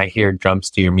just told him, I hear drums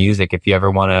to your music. If you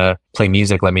ever want to play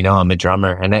music, let me know. I'm a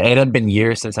drummer. And it had been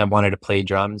years since I wanted to play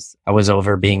drums. I was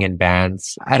over being in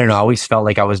bands. I don't know. I always felt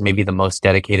like I was maybe the most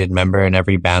dedicated member in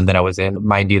every band that I was in.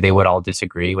 Mind you, they would all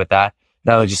disagree with that.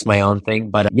 That was just my own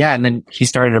thing. But yeah, and then he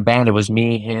started a band. It was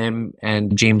me, him,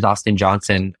 and James Austin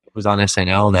Johnson, who's on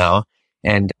SNL now.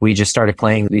 And we just started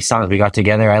playing these songs. We got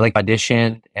together. I like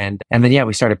auditioned and then, yeah,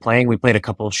 we started playing. We played a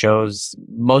couple of shows,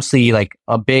 mostly like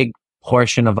a big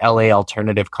portion of LA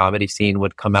alternative comedy scene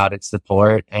would come out and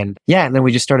support. And yeah, and then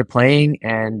we just started playing.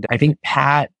 And I think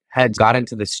Pat had got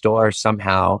into the store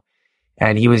somehow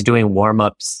and he was doing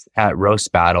warm-ups at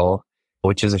Roast Battle,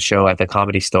 which is a show at the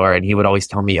Comedy Store. And he would always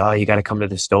tell me, oh, you got to come to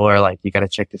the store. Like, you got to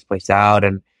check this place out.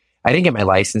 And I didn't get my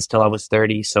license till I was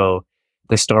 30. So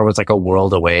the store was like a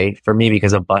world away for me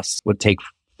because a bus would take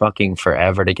fucking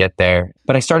forever to get there.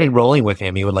 But I started rolling with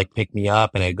him. He would like pick me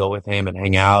up and I'd go with him and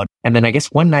hang out. And then I guess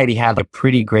one night he had a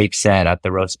pretty great set at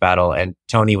the Roast Battle and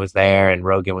Tony was there and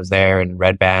Rogan was there and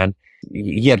Red Band.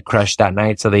 He had crushed that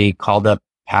night. So they called up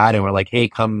Pat and were like, hey,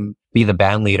 come be the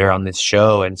band leader on this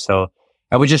show. And so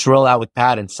I would just roll out with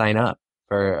Pat and sign up.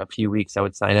 For a few weeks, I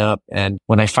would sign up. And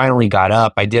when I finally got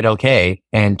up, I did okay.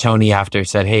 And Tony after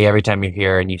said, hey, every time you're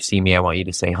here and you see me, I want you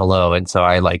to say hello. And so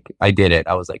I did it.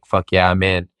 I was like, fuck yeah, I'm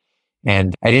in.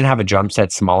 And I didn't have a drum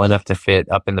set small enough to fit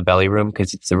up in the belly room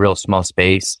because it's a real small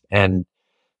space. And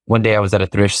one day I was at a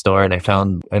thrift store and I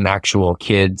found an actual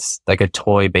kid's, like a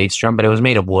toy bass drum, but it was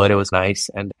made of wood. It was nice.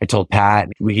 And I told Pat,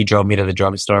 he drove me to the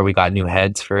drum store. We got new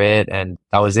heads for it. And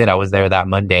that was it. I was there that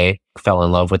Monday, fell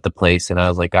in love with the place. And I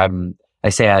was like, I'm I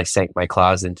say I sank my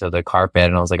claws into the carpet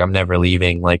and I was like, I'm never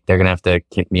leaving. Like, they're going to have to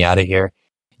kick me out of here.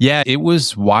 Yeah, it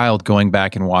was wild going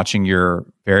back and watching your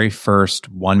very first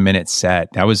 1 minute set.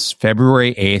 That was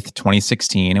February 8th,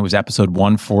 2016. It was episode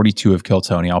 142 of Kill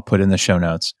Tony. I'll put in the show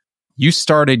notes. You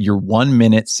started your 1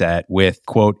 minute set with,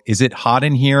 quote, "Is it hot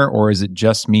in here or is it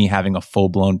just me having a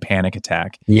full-blown panic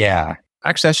attack?" Yeah.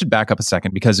 Actually, I should back up a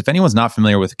second because if anyone's not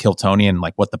familiar with Kill Tony and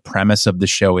like what the premise of the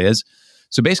show is,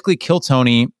 so basically Kill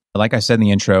Tony, like I said in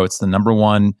the intro, it's the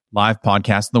 #1 live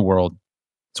podcast in the world.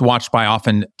 It's watched by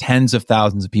often tens of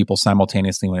thousands of people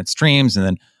simultaneously when it streams, and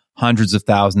then hundreds of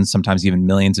thousands, sometimes even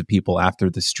millions of people after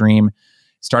the stream. It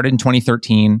started in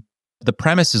 2013. The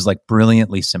premise is like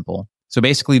brilliantly simple. So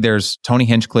basically there's Tony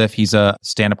Hinchcliffe. He's a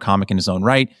stand-up comic in his own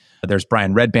right. There's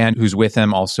Brian Redband, who's with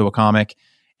him, also a comic.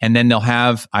 And then they'll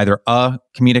have either a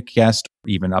comedic guest, or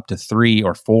even up to 3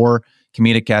 or 4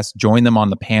 comedic guests, join them on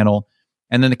the panel.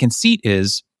 And then the conceit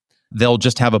is they'll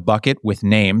just have a bucket with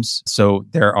names. So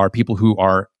there are people who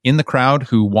are in the crowd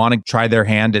who want to try their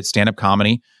hand at stand-up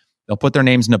comedy. They'll put their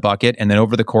names in a bucket. And then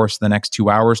over the course of the next 2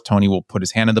 hours, Tony will put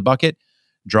his hand in the bucket,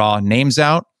 draw names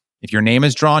out. If your name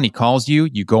is drawn, he calls you,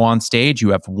 you go on stage, you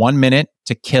have 1 minute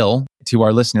to kill. To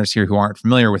our listeners here who aren't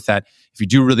familiar with that, if you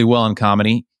do really well in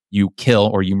comedy, you kill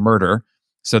or you murder.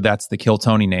 So that's the Kill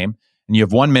Tony name. And you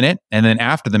have 1 minute. And then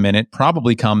after the minute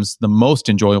probably comes the most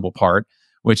enjoyable part,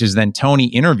 which is then Tony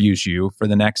interviews you for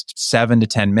the next 7 to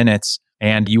 10 minutes.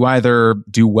 And you either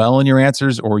do well in your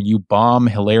answers or you bomb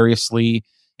hilariously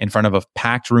in front of a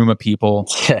packed room of people.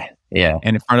 Yeah.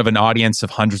 And in front of an audience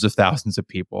of hundreds of thousands of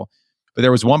people. But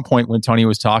there was one point when Tony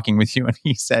was talking with you and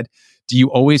he said, "Do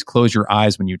you always close your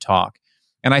eyes when you talk?"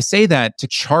 And I say that to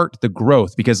chart the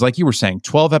growth because like you were saying,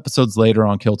 12 episodes later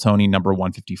on Kill Tony number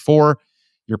 154,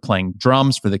 you're playing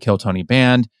drums for the Kill Tony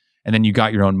band. And then you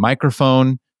got your own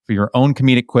microphone for your own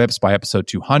comedic quips by episode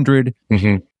 200.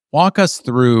 Mm-hmm. Walk us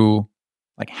through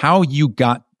like how you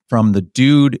got from the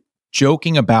dude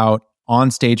joking about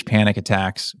on-stage panic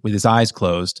attacks with his eyes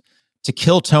closed to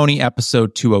Kill Tony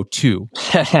episode 202.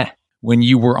 When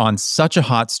you were on such a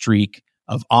hot streak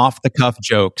of off-the-cuff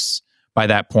jokes by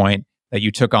that point that you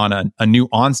took on a new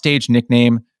onstage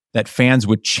nickname that fans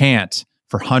would chant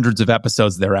for hundreds of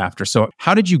episodes thereafter. So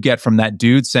how did you get from that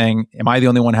dude saying, "Am I the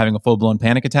only one having a full-blown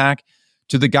panic attack?"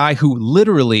 to the guy who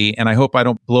literally, and I hope I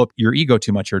don't blow up your ego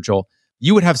too much here, Joel,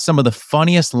 you would have some of the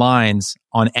funniest lines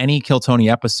on any Kill Tony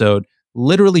episode,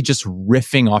 literally just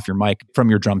riffing off your mic from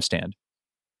your drum stand?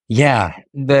 Yeah,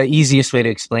 the easiest way to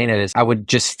explain it is I would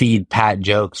just feed Pat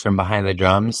jokes from behind the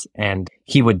drums and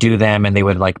he would do them and they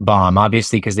would like bomb,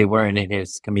 obviously, because they weren't in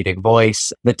his comedic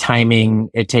voice. The timing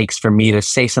it takes for me to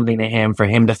say something to him, for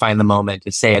him to find the moment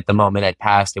to say it, the moment had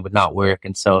passed, it would not work.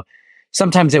 And so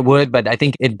sometimes it would, but I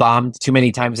think it bombed too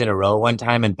many times in a row one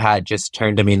time and Pat just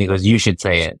turned to me and he goes, "You should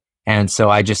say it." And so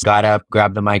I just got up,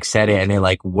 grabbed the mic, said it, and it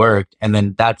like worked. And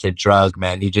then that's a drug,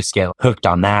 man. You just get hooked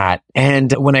on that.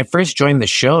 And when I first joined the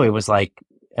show, it was like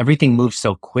everything moved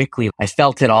so quickly. I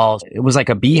felt it all. It was like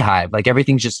a beehive, like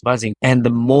everything's just buzzing. And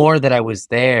the more that I was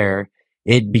there,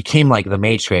 it became like the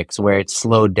Matrix where it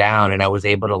slowed down and I was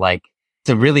able to like,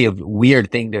 it's a really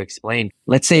weird thing to explain.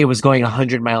 Let's say it was going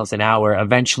 100 miles an hour.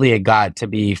 Eventually it got to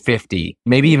be 50,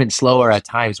 maybe even slower at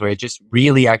times where it just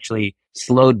really actually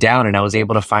slowed down and I was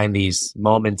able to find these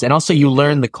moments. And also you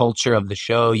learn the culture of the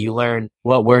show. You learn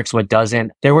what works, what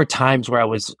doesn't. There were times where I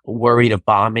was worried of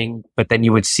bombing, but then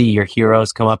you would see your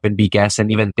heroes come up and be guests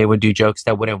and even they would do jokes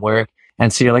that wouldn't work.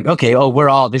 And so you're like, okay,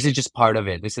 this is just part of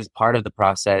it. This is part of the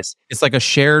process. It's like a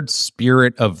shared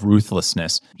spirit of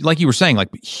ruthlessness. Like you were saying, like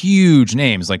huge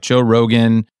names like Joe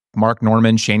Rogan, Mark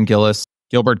Norman, Shane Gillis,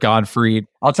 Gilbert Gottfried.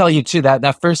 I'll tell you too,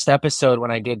 that first episode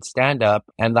when I did stand up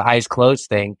and the eyes closed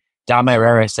thing, Dom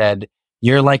Herrera said,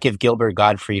 "You're like if Gilbert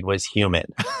Gottfried was human."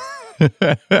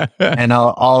 And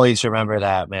I'll always remember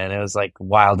that, man. It was like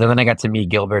wild. And then I got to meet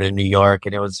Gilbert in New York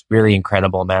and it was really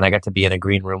incredible, man. I got to be in a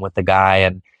green room with the guy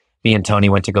and me and Tony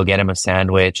went to go get him a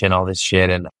sandwich and all this shit.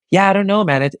 And yeah, I don't know,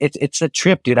 man. It's a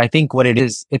trip, dude. I think what it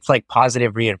is, it's like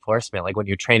positive reinforcement. Like when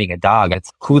you're training a dog,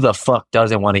 it's who the fuck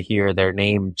doesn't want to hear their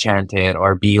name chanted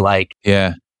or be like,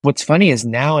 yeah. What's funny is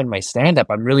now in my stand-up,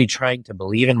 I'm really trying to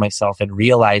believe in myself and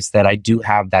realize that I do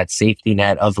have that safety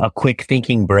net of a quick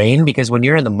thinking brain, because when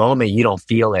you're in the moment, you don't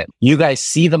feel it. You guys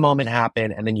see the moment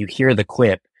happen and then you hear the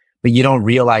quip, but you don't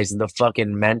realize the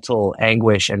fucking mental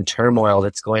anguish and turmoil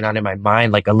that's going on in my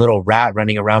mind, like a little rat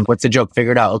running around. What's the joke?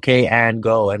 Figure it out. Okay, and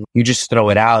go. And you just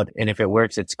throw it out. And if it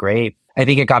works, it's great. I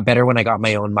think it got better when I got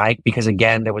my own mic because,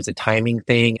 again, there was a timing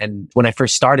thing. And when I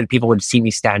first started, people would see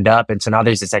me stand up. And so now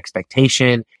there's this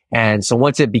expectation. And so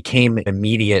once it became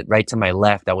immediate right to my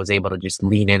left, I was able to just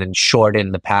lean in and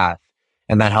shorten the path.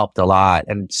 And that helped a lot.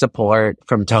 And support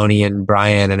from Tony and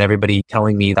Brian and everybody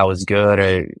telling me that was good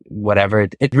or whatever.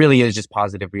 It really is just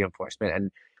positive reinforcement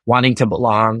and wanting to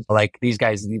belong. Like these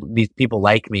guys, these people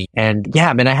like me. And yeah,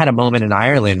 I mean, I had a moment in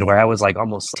Ireland where I was like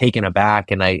almost taken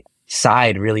aback and I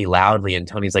sighed really loudly. And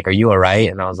Tony's like, "Are you all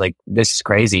right?" And I was like, "This is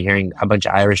crazy." Hearing a bunch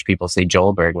of Irish people say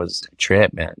Joelberg was a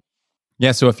trip, man.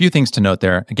 Yeah, so a few things to note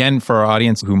there. Again, for our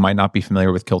audience who might not be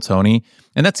familiar with Kill Tony,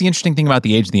 and that's the interesting thing about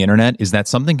the age of the internet is that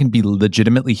something can be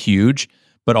legitimately huge,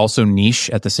 but also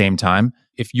niche at the same time.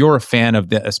 If you're a fan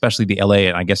of especially the LA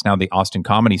and I guess now the Austin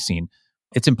comedy scene,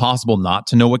 it's impossible not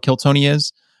to know what Kill Tony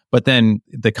is. But then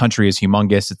the country is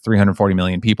humongous. It's 340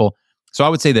 million people. So I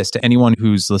would say this to anyone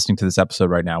who's listening to this episode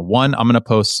right now. One, I'm going to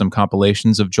post some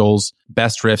compilations of Joel's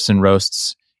best riffs and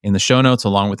roasts in the show notes,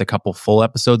 along with a couple full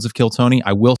episodes of Kill Tony.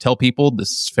 I will tell people, this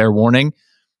is fair warning,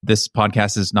 this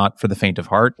podcast is not for the faint of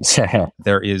heart.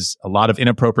 There is a lot of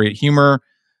inappropriate humor,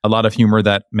 a lot of humor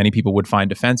that many people would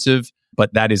find offensive,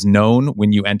 but that is known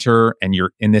when you enter and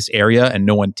you're in this area and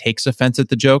no one takes offense at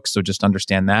the jokes. So just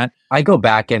understand that. I go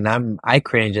back and I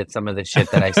cringe at some of the shit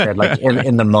that I said, like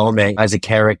in the moment as a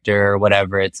character or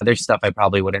whatever. There's stuff I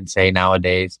probably wouldn't say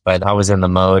nowadays, but I was in the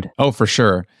mode. Oh, for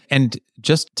sure. And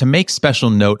just to make special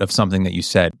note of something that you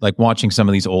said, like watching some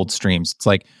of these old streams, it's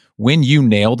like when you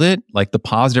nailed it, like the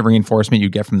positive reinforcement you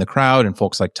get from the crowd and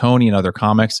folks like Tony and other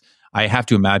comics, I have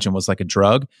to imagine was like a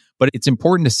drug. But it's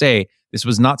important to say this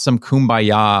was not some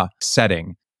kumbaya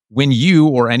setting. When you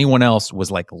or anyone else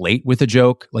was like late with a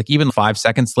joke, like even 5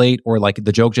 seconds late, or like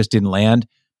the joke just didn't land,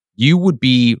 you would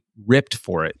be ripped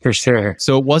for it. For sure.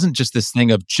 So it wasn't just this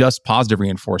thing of just positive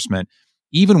reinforcement.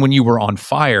 Even when you were on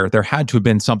fire, there had to have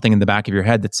been something in the back of your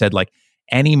head that said like,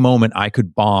 any moment I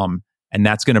could bomb and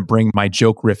that's going to bring my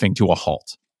joke riffing to a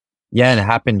halt. Yeah, and it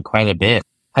happened quite a bit.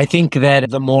 I think that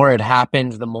the more it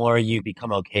happens, the more you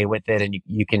become okay with it and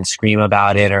you can scream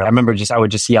about it. Or I remember I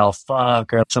would just yell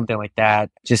fuck or something like that.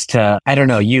 Just to, I don't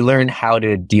know, you learn how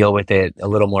to deal with it a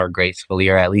little more gracefully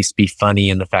or at least be funny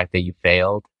in the fact that you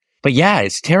failed. But yeah,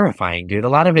 it's terrifying, dude. A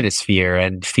lot of it is fear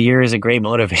and fear is a great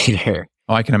motivator.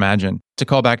 Oh, I can imagine. To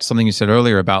call back to something you said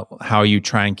earlier about how you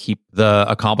try and keep the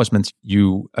accomplishments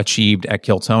you achieved at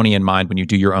Kill Tony in mind when you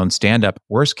do your own stand-up.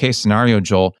 Worst case scenario,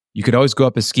 Joel, you could always go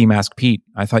up as Ski Mask Pete.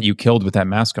 I thought you killed with that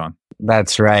mask on.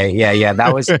 That's right. Yeah.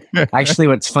 That was actually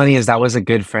what's funny is that was a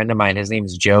good friend of mine. His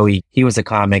name's Joey. He was a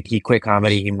comic. He quit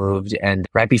comedy. He moved. And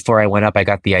right before I went up, I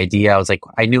got the idea. I was like,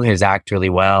 I knew his act really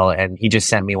well. And he just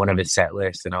sent me one of his set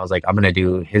lists. And I was like, I'm going to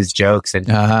do his jokes. And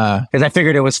because I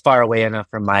figured it was far away enough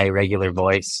from my regular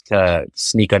voice to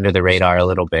sneak under the radar a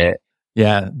little bit.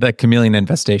 Yeah, the chameleon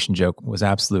infestation joke was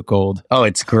absolute gold. Oh,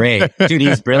 it's great. Dude,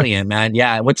 he's brilliant, man.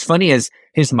 Yeah. What's funny is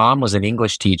his mom was an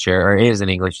English teacher or is an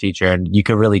English teacher, and you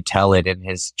could really tell it in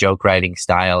his joke writing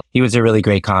style. He was a really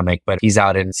great comic, but he's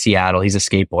out in Seattle. He's a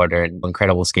skateboarder, an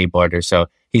incredible skateboarder. So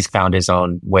he's found his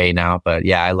own way now. But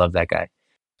yeah, I love that guy.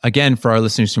 Again, for our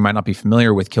listeners who might not be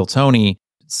familiar with Kill Tony,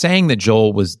 saying that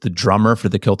Joel was the drummer for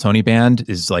the Kill Tony band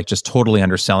is like just totally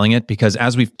underselling it, because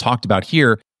as we've talked about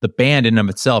here, the band in and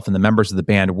of itself and the members of the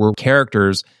band were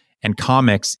characters and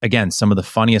comics. Again, some of the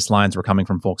funniest lines were coming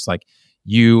from folks like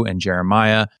you and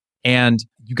Jeremiah. And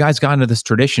you guys got into this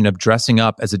tradition of dressing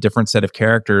up as a different set of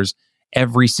characters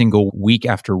every single week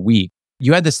after week.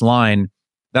 You had this line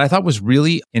that I thought was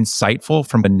really insightful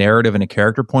from a narrative and a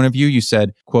character point of view. You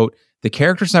said, quote, "The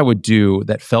characters I would do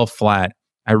that fell flat,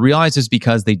 I realized is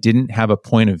because they didn't have a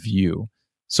point of view.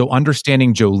 So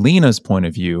understanding Jolina's point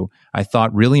of view, I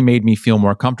thought really made me feel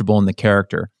more comfortable in the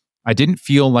character. I didn't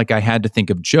feel like I had to think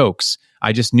of jokes.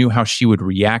 I just knew how she would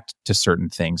react to certain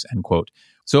things," end quote.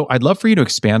 So I'd love for you to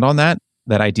expand on that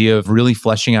idea of really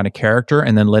fleshing out a character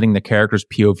and then letting the character's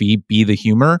POV be the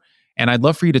humor. And I'd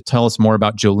love for you to tell us more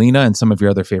about Jolina and some of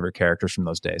your other favorite characters from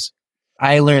those days.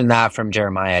 I learned that from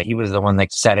Jeremiah. He was the one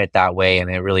that said it that way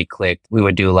and it really clicked. We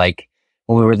would do like,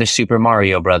 when we were the Super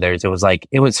Mario Brothers, it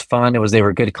was fun. They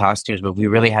were good costumes, but we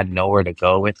really had nowhere to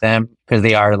go with them because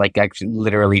they are like actually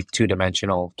literally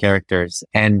 2-dimensional characters.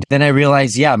 And then I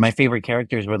realized, yeah, my favorite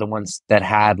characters were the ones that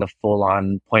had the full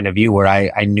on point of view where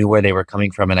I knew where they were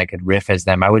coming from and I could riff as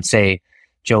them. I would say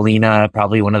Jolina,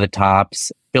 probably one of the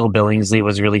tops. Bill Billingsley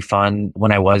was really fun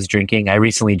when I was drinking. I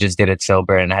recently just did it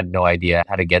sober and I had no idea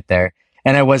how to get there.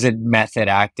 And I wasn't method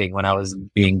acting when I was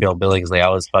being Bill Billingsley. I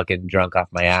was fucking drunk off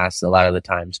my ass a lot of the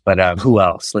times. But who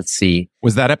else? Let's see.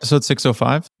 Was that episode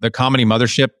 605? The comedy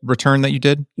mothership return that you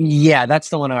did? Yeah, that's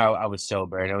the one I was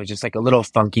sober. And it was just like a little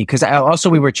funky. Because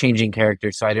we were changing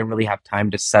characters. So I didn't really have time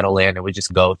to settle in. It was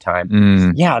just go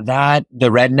time. Yeah,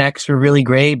 the rednecks were really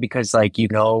great because like,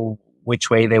 which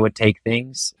way they would take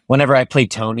things. Whenever I play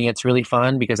Tony, it's really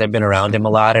fun because I've been around him a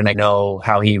lot and I know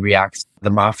how he reacts. The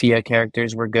Mafia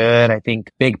characters were good. I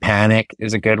think Big Panic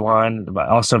is a good one, but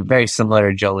also very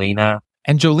similar to Jolena.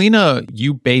 And Jolena,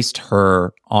 you based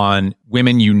her on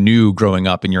women you knew growing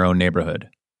up in your own neighborhood.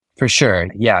 For sure.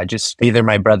 Yeah. Just either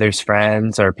my brother's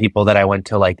friends or people that I went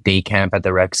to like day camp at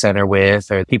the rec center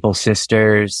with, or people's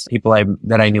sisters, people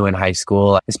that I knew in high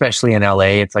school, especially in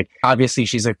LA. It's like, obviously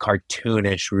she's a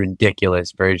cartoonish,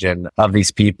 ridiculous version of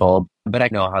these people, but I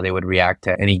know how they would react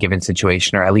to any given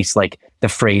situation, or at least like the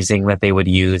phrasing that they would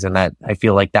use. And that I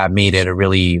feel like that made it a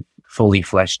really fully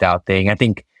fleshed out thing. I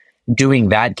think doing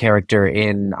that character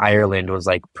in Ireland was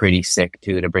like pretty sick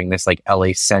too, to bring this like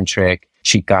LA centric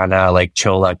Chicana, like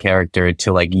Chola character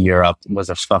to like Europe was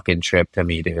a fucking trip to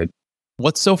me, dude.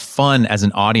 What's so fun as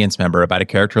an audience member about a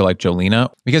character like Jolena?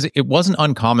 Because it wasn't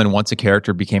uncommon once a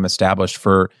character became established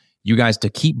for you guys to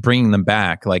keep bringing them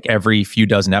back like every few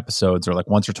dozen episodes or like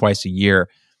once or twice a year.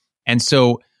 And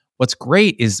so what's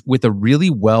great is with a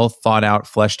really well thought out,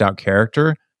 fleshed out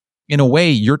character, in a way,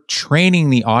 you're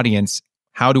training the audience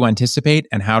how to anticipate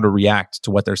and how to react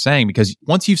to what they're saying. Because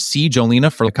once you see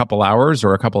Jolena for a couple hours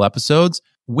or a couple episodes,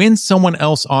 when someone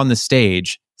else on the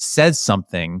stage says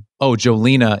something, oh,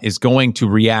 Jolena is going to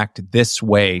react this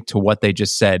way to what they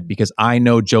just said because I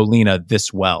know Jolena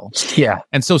this well. Yeah.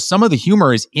 And so some of the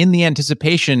humor is in the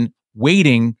anticipation,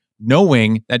 waiting,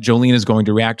 knowing that Jolena is going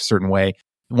to react a certain way.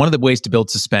 One of the ways to build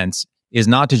suspense is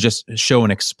not to just show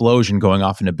an explosion going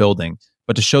off in a building,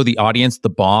 but to show the audience the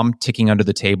bomb ticking under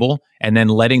the table and then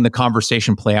letting the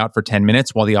conversation play out for 10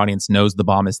 minutes while the audience knows the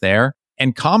bomb is there.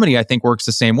 And comedy, I think, works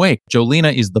the same way.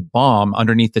 Jolena is the bomb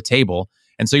underneath the table.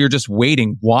 And so you're just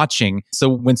waiting, watching. So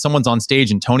when someone's on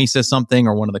stage and Tony says something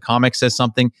or one of the comics says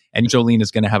something, and Jolene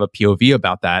is going to have a POV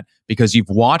about that because you've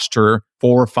watched her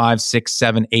 4, 5, 6,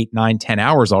 7, 8, 9, 10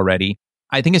 hours already.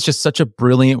 I think it's just such a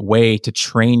brilliant way to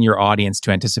train your audience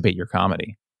to anticipate your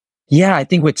comedy. Yeah, I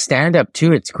think with stand-up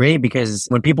too, it's great because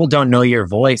when people don't know your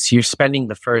voice, you're spending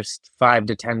the first 5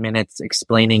 to 10 minutes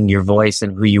explaining your voice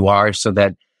and who you are so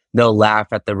that they'll laugh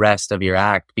at the rest of your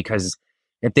act, because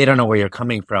if they don't know where you're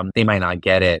coming from, they might not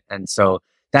get it. And so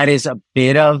that is a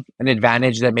bit of an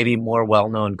advantage that maybe more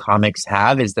well-known comics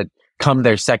have, is that come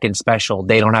their second special,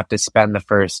 they don't have to spend the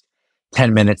first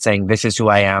 10 minutes saying, this is who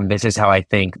I am, this is how I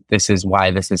think, this is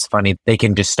why this is funny. They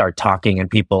can just start talking and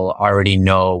people already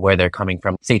know where they're coming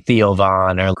from. Say Theo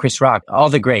Von or Chris Rock, all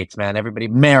the greats, man. Everybody,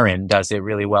 Marin does it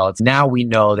really well. It's now we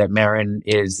know that Marin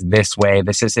is this way.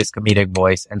 This is his comedic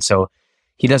voice. And so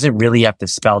he doesn't really have to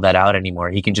spell that out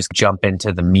anymore. He can just jump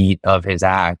into the meat of his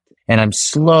act. And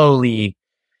it's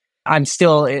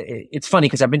funny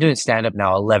because I've been doing stand-up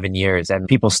now 11 years and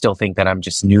people still think that I'm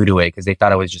just new to it because they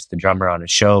thought I was just the drummer on a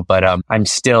show. But I'm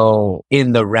still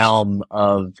in the realm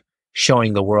of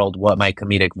showing the world what my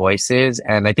comedic voice is.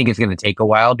 And I think it's going to take a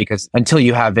while because until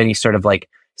you have any sort of like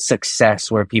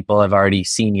success where people have already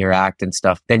seen your act and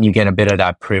stuff, then you get a bit of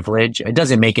that privilege. It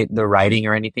doesn't make it the writing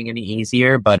or anything any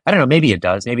easier, but I don't know, maybe it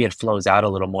does. Maybe it flows out a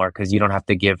little more because you don't have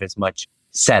to give as much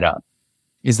setup.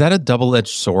 Is that a double-edged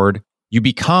sword? You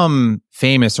become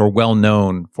famous or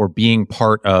well-known for being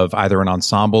part of either an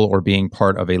ensemble or being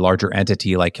part of a larger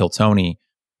entity like Kill Tony,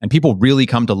 and people really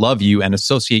come to love you and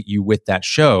associate you with that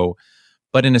show.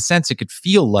 But in a sense, it could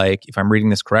feel like, if I'm reading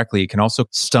this correctly, it can also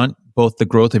stunt both the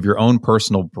growth of your own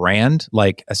personal brand,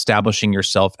 like establishing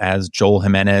yourself as Joel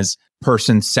Jimenez,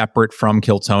 person separate from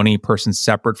Kill Tony, person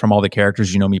separate from all the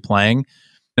characters you know me playing.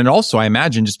 And also, I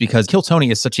imagine, just because Kill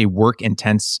Tony is such a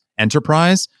work-intense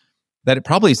enterprise, that it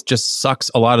probably just sucks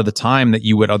a lot of the time that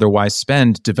you would otherwise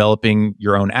spend developing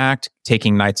your own act,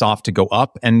 taking nights off to go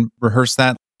up and rehearse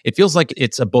that. It feels like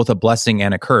it's both a blessing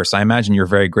and a curse. I imagine you're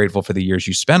very grateful for the years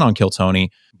you spent on Kill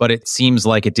Tony, but it seems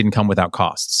like it didn't come without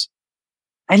costs.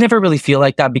 I never really feel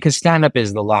like that because stand-up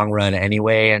is the long run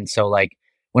anyway. And so like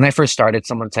when I first started,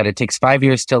 someone said it takes 5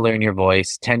 years to learn your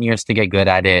voice, 10 years to get good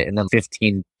at it, and then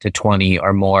 15 to 20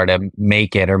 or more to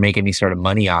make it or make any sort of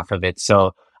money off of it.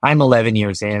 So I'm 11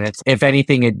 years in. If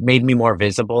anything, it made me more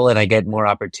visible and I get more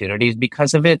opportunities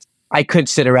because of it. I could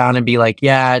sit around and be like,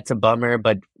 yeah, it's a bummer,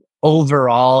 but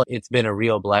overall, it's been a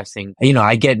real blessing. You know,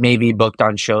 I get maybe booked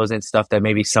on shows and stuff that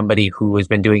maybe somebody who has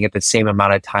been doing it the same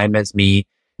amount of time as me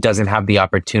doesn't have the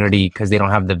opportunity because they don't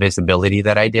have the visibility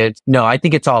that I did. No, I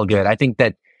think it's all good. I think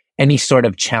that any sort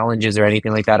of challenges or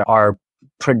anything like that are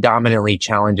predominantly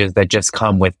challenges that just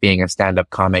come with being a stand-up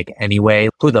comic anyway.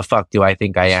 Who the fuck do I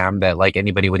think I am that like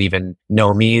anybody would even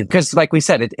know me? Because like we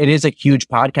said, it is a huge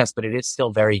podcast, but it is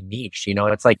still very niche. You know,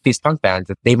 it's like these punk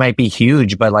bands, they might be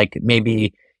huge, but like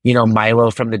maybe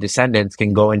Milo from the Descendants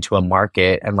can go into a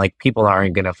market and like people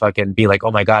aren't gonna fucking be like,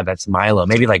 oh my God, that's Milo.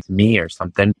 Maybe like me or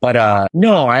something. But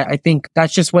no, I think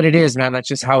that's just what it is, man. That's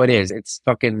just how it is.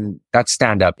 That's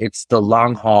stand up. It's the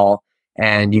long haul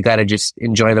and you got to just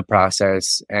enjoy the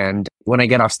process. And when I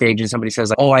get off stage and somebody says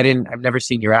like, oh, I've never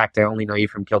seen your act. I only know you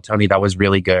from Kill Tony. That was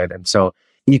really good. And so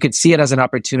you could see it as an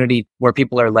opportunity where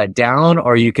people are let down,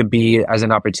 or you could be as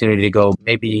an opportunity to go,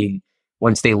 maybe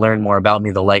once they learn more about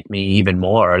me, they'll like me even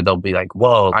more. Or they'll be like,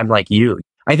 whoa, I'm like you.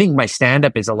 I think my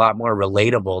stand-up is a lot more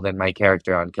relatable than my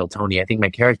character on Kill Tony. I think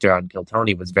my character on Kill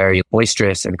Tony was very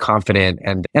boisterous and confident,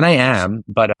 and I am,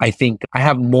 but I think I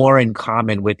have more in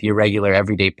common with your regular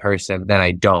everyday person than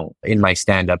I don't in my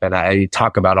stand-up, and I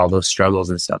talk about all those struggles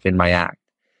and stuff in my act.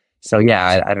 So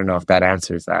yeah, I don't know if that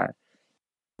answers that.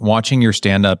 Watching your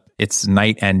stand-up, it's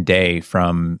night and day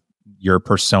from your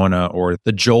persona or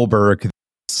the Joelberg.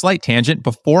 Slight tangent,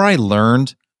 before I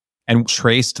learned and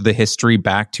traced the history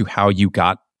back to how you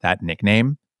got that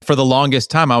nickname, for the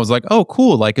longest time, I was like, oh,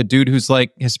 cool. Like a dude who's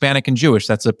like Hispanic and Jewish.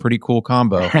 That's a pretty cool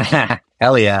combo.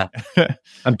 Hell yeah.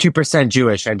 I'm 2%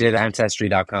 Jewish. I did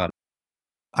Ancestry.com.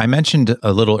 I mentioned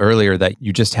a little earlier that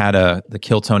you just had the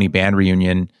Kill Tony band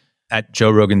reunion at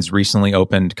Joe Rogan's recently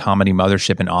opened comedy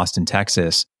mothership in Austin,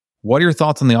 Texas. What are your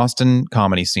thoughts on the Austin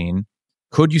comedy scene?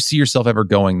 Could you see yourself ever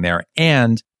going there?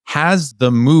 And has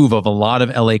the move of a lot of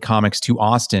LA comics to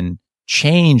Austin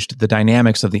changed the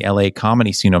dynamics of the LA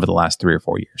comedy scene over the last 3 or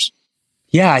 4 years?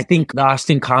 Yeah, I think the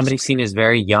Austin comedy scene is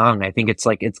very young. I think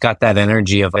it's got that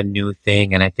energy of a new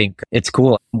thing. And I think it's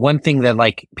cool. One thing that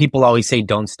like people always say,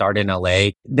 don't start in LA.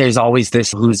 There's always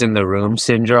this who's in the room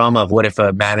syndrome of what if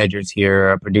a manager's here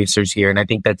or a producer's here. And I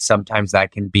think that sometimes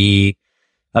that can be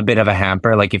a bit of a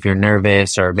hamper. Like if you're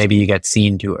nervous or maybe you get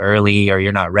seen too early or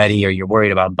you're not ready or you're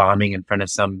worried about bombing in front of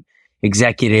some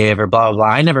executive or blah, blah, blah.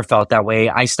 I never felt that way.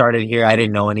 I started here. I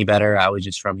didn't know any better. I was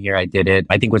just from here. I did it.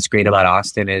 I think what's great about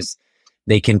Austin is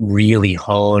they can really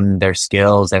hone their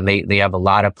skills and they have a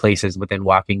lot of places within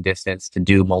walking distance to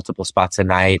do multiple spots a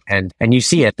night. And you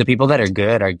see it. The people that are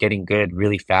good are getting good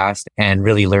really fast and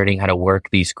really learning how to work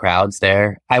these crowds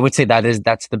there. I would say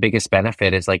that's the biggest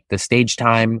benefit is like the stage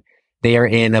time. They are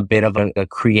in a bit of a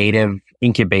creative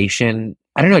incubation.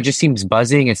 I don't know. It just seems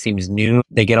buzzing. It seems new.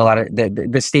 They get a lot of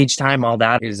the stage time. All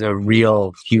that is a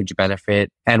real huge benefit.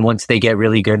 And once they get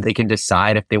really good, they can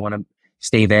decide if they want to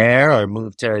stay there or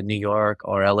move to New York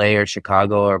or LA or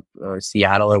Chicago or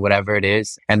Seattle or whatever it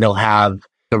is. And they'll have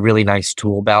a really nice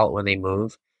tool belt when they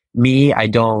move. Me, I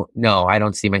don't know. I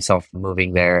don't see myself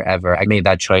moving there ever. I made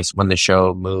that choice when the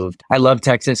show moved. I love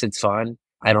Texas. It's fun.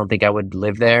 I don't think I would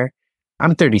live there.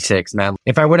 I'm 36, man.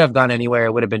 If I would have gone anywhere,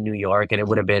 it would have been New York and it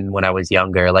would have been when I was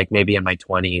younger, like maybe in my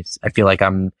 20s. I feel like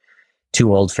I'm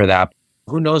too old for that.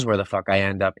 Who knows where the fuck I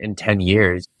end up in 10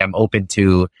 years? I'm open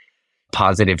to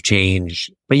positive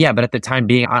change. But at the time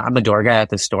being, I'm a door guy at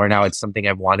the store now. It's something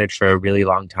I've wanted for a really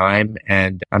long time.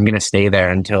 And I'm going to stay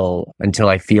there until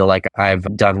I feel like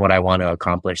I've done what I want to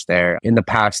accomplish there. In the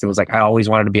past, it was like, I always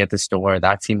wanted to be at the store.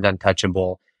 That seemed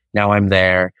untouchable. Now I'm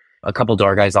there. A couple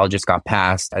door guys all just got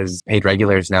passed as paid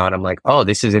regulars now. And I'm like, oh,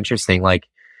 this is interesting. Like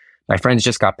my friends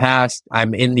just got passed.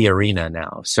 I'm in the arena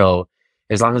now. So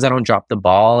as long as I don't drop the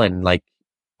ball and like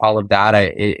all of that,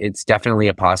 it's definitely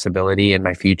a possibility in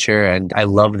my future. And I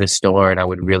love the store and I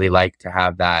would really like to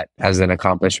have that as an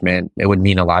accomplishment. It would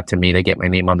mean a lot to me to get my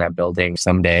name on that building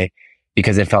someday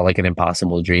because it felt like an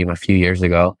impossible dream a few years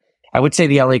ago. I would say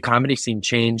the LA comedy scene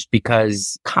changed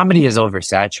because comedy is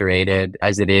oversaturated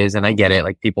as it is. And I get it.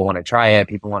 Like people want to try it.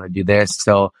 People want to do this.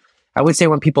 So I would say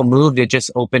when people moved, it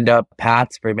just opened up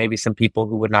paths for maybe some people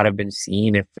who would not have been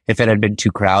seen if it had been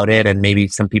too crowded. And maybe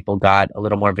some people got a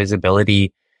little more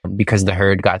visibility because the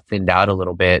herd got thinned out a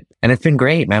little bit. And it's been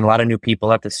great, man. A lot of new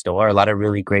people at the store, a lot of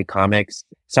really great comics.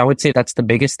 So I would say that's the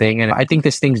biggest thing. And I think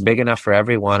this thing's big enough for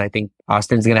everyone. I think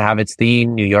Austin's going to have its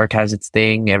thing. New York has its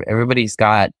thing. Everybody's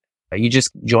got, you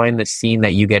just join the scene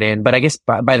that you get in. But I guess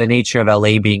by the nature of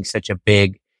LA being such a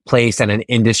big place and an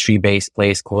industry-based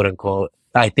place, quote unquote,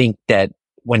 I think that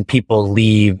when people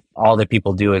leave, all that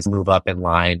people do is move up in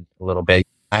line a little bit.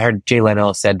 I heard Jay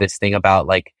Leno said this thing about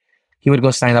like, he would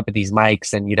go sign up at these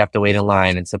mics and you'd have to wait in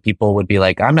line. And so people would be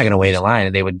like, I'm not going to wait in line.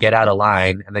 And they would get out of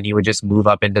line and then you would just move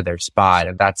up into their spot.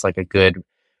 And that's like a good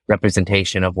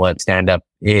representation of what stand-up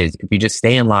is. If you just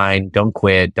stay in line, don't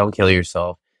quit, don't kill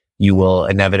yourself, you will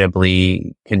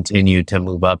inevitably continue to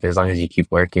move up as long as you keep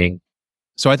working.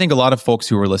 So I think a lot of folks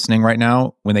who are listening right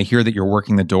now, when they hear that you're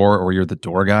working the door or you're the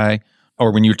door guy,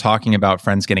 or when you're talking about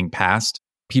friends getting passed,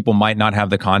 people might not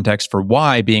have the context for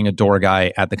why being a door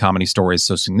guy at the Comedy Store is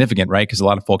so significant, right? Because a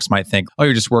lot of folks might think, oh,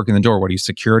 you're just working the door. What are you,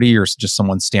 security or just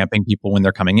someone stamping people when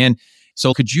they're coming in?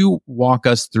 So could you walk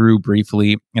us through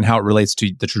briefly and how it relates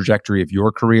to the trajectory of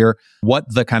your career,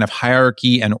 what the kind of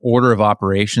hierarchy and order of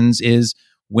operations is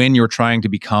when you're trying to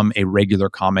become a regular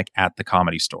comic at the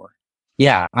Comedy Store?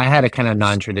 Yeah, I had a kind of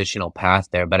non-traditional path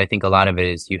there, but I think a lot of it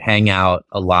is you hang out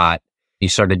a lot. You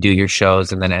sort of do your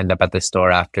shows and then end up at the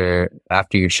store after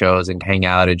your shows and hang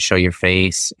out and show your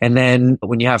face. And then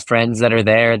when you have friends that are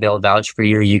there, they'll vouch for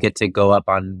you. You get to go up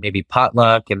on maybe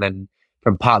potluck, and then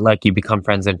from potluck, you become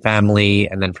friends and family.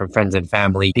 And then from friends and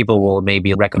family, people will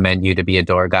maybe recommend you to be a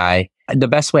door guy. The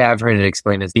best way I've heard it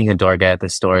explained is being a door guy at the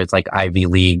store is like Ivy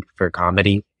League for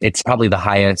comedy. It's probably the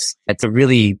highest. It's a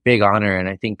really big honor. And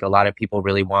I think a lot of people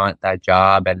really want that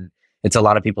job. And it's a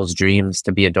lot of people's dreams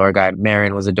to be a door guy.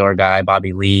 Maron was a door guy,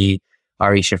 Bobby Lee,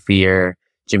 Ari Shaffir,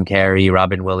 Jim Carrey,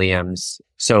 Robin Williams.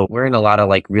 So we're in a lot of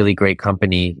like really great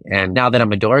company. And now that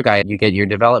I'm a door guy, you get your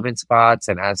development spots.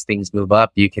 And as things move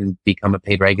up, you can become a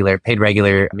paid regular. Paid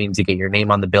regular means you get your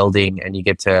name on the building and you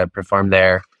get to perform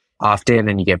there often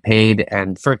and you get paid.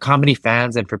 And for comedy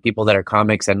fans and for people that are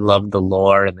comics and love the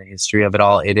lore and the history of it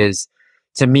all, it is,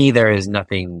 to me, there is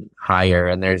nothing higher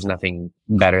and there's nothing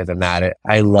better than that.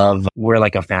 We're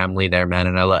like a family there, man.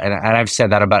 And I've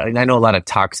said that about, and I know a lot of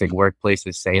toxic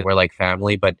workplaces say we're like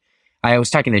family, but I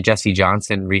was talking to Jessie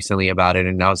Johnson recently about it.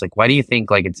 And I was like, why do you think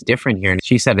like it's different here? And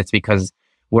she said, it's because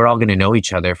we're all going to know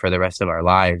each other for the rest of our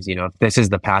lives. You know, this is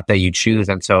the path that you choose.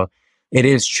 And so it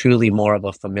is truly more of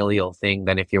a familial thing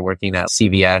than if you're working at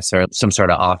CVS or some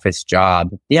sort of office job.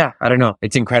 Yeah, I don't know.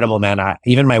 It's incredible, man.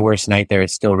 Even my worst night there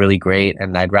is still really great.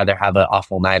 And I'd rather have an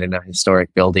awful night in a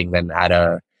historic building than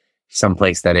at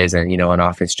someplace that isn't, you know, an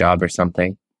office job or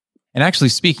something. And actually,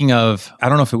 speaking of, I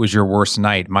don't know if it was your worst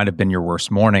night, might have been your worst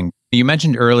morning. You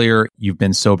mentioned earlier you've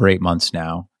been sober 8 months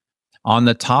now. On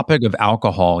the topic of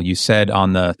alcohol, you said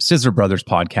on the Sizzler Brothers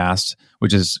podcast,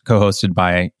 which is co-hosted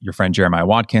by your friend Jeremiah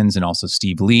Watkins and also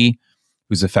Steve Lee,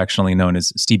 who's affectionately known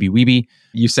as Stevie Weeby,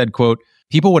 you said, quote,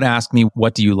 people would ask me,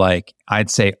 what do you like? I'd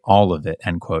say all of it,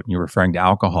 end quote. And you're referring to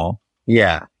alcohol.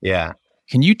 Yeah.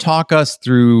 Can you talk us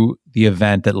through the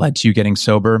event that led to you getting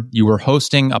sober? You were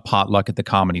hosting a potluck at the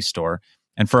Comedy Store.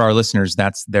 And for our listeners,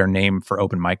 that's their name for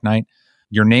open mic night.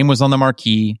 Your name was on the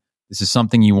marquee. This is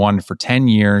something you wanted for 10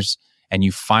 years. And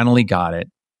you finally got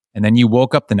it. And then you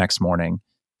woke up the next morning.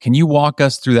 Can you walk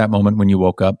us through that moment when you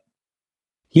woke up?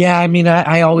 Yeah, I mean,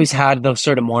 I always had those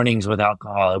sort of mornings with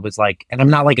alcohol. It was like, and I'm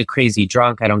not like a crazy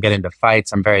drunk. I don't get into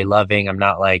fights. I'm very loving. I'm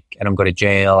not like, I don't go to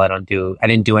jail. I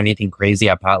didn't do anything crazy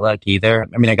at potluck either.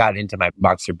 I mean, I got into my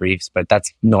boxer briefs, but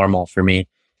that's normal for me.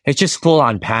 It's just full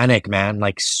on panic, man,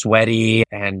 like sweaty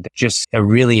and just a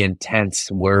really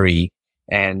intense worry.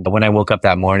 And when I woke up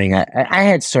that morning, I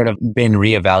had sort of been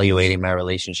reevaluating my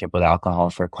relationship with alcohol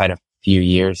for quite a few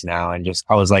years now. And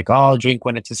I was like, oh, I'll drink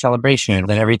when it's a celebration.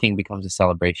 Then everything becomes a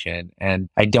celebration. And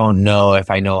I don't know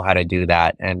if I know how to do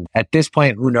that. And at this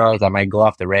point, who knows? I might go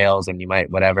off the rails and you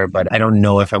might whatever, but I don't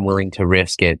know if I'm willing to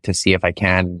risk it to see if I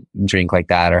can drink like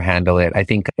that or handle it. I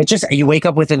think it's just, you wake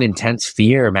up with an intense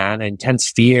fear, man.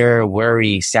 Intense fear,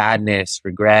 worry, sadness,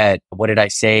 regret. What did I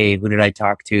say? Who did I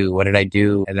talk to? What did I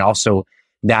do? And also,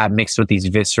 that mixed with these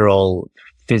visceral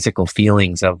physical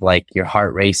feelings of like your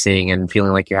heart racing and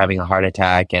feeling like you're having a heart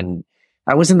attack. And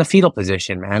I was in the fetal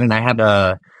position, man. And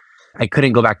I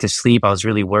couldn't go back to sleep. I was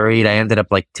really worried. I ended up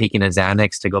like taking a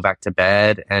Xanax to go back to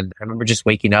bed. And I remember just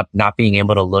waking up, not being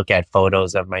able to look at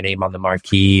photos of my name on the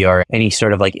marquee or any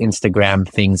sort of like Instagram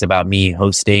things about me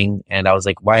hosting. And I was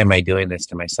like, why am I doing this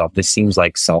to myself? This seems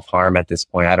like self-harm at this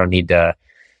point.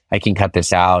 I can cut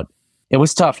this out. It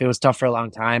was tough. It was tough for a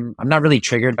long time. I'm not really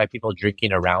triggered by people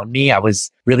drinking around me. I was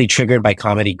really triggered by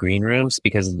comedy green rooms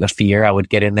because of the fear. I would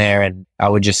get in there and I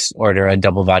would just order a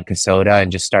double vodka soda and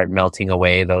just start melting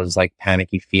away those like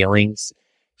panicky feelings.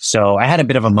 So I had a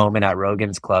bit of a moment at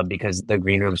Rogan's Club because the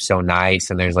green room's so nice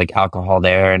and there's like alcohol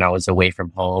there and I was away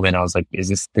from home and I was like, is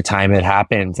this the time it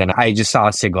happens? And I just saw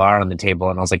a cigar on the table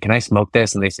and I was like, can I smoke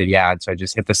this? And they said, yeah. And so I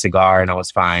just hit the cigar and I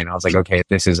was fine. I was like, okay,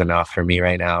 this is enough for me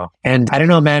right now. And I don't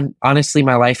know, man, honestly,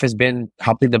 my life has been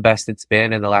probably the best it's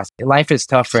been in the last, life is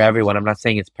tough for everyone. I'm not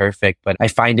saying it's perfect, but I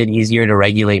find it easier to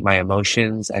regulate my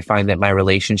emotions. I find that my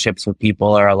relationships with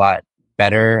people are a lot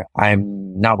better.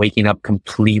 I'm not waking up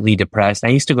completely depressed. I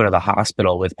used to go to the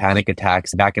hospital with panic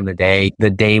attacks back in the day. The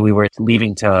day we were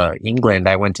leaving to England,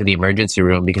 I went to the emergency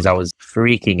room because I was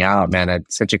freaking out, man,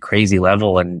 at such a crazy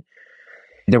level. And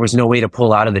there was no way to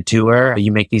pull out of the tour.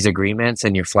 You make these agreements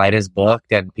and your flight is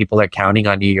booked and people are counting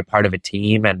on you. You're part of a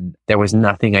team and there was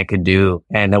nothing I could do.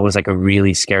 And that was like a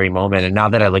really scary moment. And now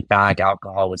that I look back,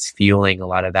 alcohol was fueling a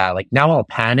lot of that. Like now I'll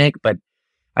panic, but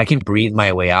I can breathe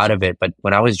my way out of it. But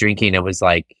when I was drinking, it was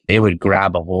like, it would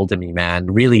grab a hold of me, man.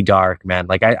 Really dark, man.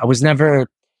 Like I was never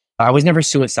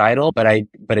suicidal, but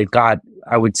it got,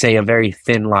 I would say, a very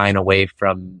thin line away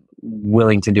from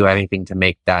willing to do anything to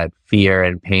make that fear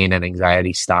and pain and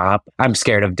anxiety stop. I'm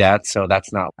scared of death. So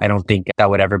I don't think that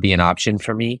would ever be an option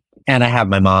for me. And I have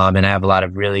my mom and I have a lot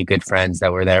of really good friends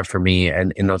that were there for me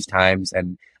and in those times.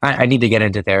 And I need to get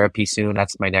into therapy soon.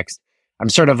 That's my next. I'm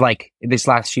sort of like, this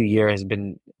last few years has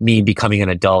been me becoming an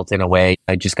adult in a way.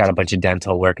 I just got a bunch of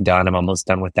dental work done. I'm almost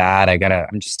done with that.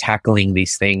 I'm just tackling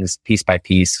these things piece by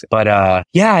piece. But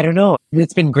yeah, I don't know.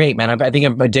 It's been great, man. I think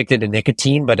I'm addicted to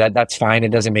nicotine, but that's fine. It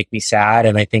doesn't make me sad.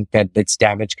 And I think that it's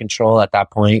damage control at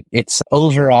that point. It's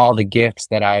overall the gifts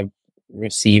that I've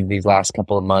received these last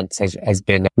couple of months has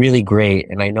been really great.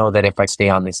 And I know that if I stay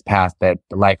on this path, that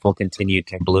life will continue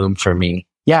to bloom for me.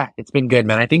 Yeah, it's been good,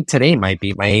 man. I think today might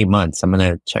be my 8 months. I'm going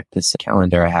to check this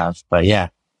calendar I have, but yeah.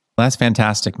 Well, that's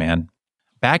fantastic, man.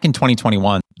 Back in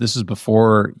 2021, this was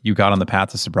before you got on the path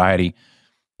to sobriety,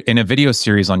 in a video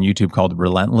series on YouTube called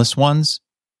Relentless Ones,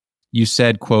 you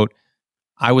said, quote,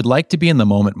 "I would like to be in the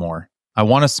moment more. I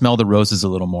want to smell the roses a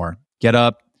little more. Get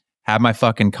up, have my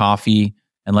fucking coffee,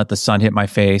 and let the sun hit my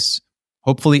face.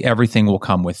 Hopefully everything will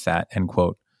come with that," end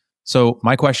quote. So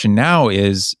my question now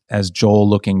is, as Joel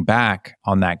looking back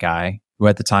on that guy who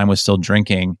at the time was still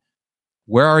drinking,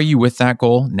 where are you with that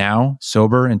goal now,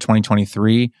 sober in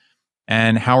 2023?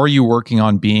 And how are you working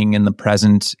on being in the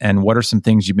present? And what are some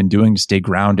things you've been doing to stay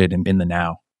grounded and in the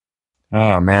now?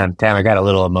 Oh man, damn, I got a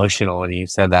little emotional when you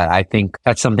said that. I think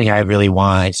that's something I really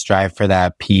want. I strive for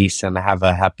that peace and have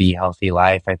a happy, healthy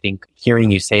life. I think hearing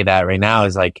you say that right now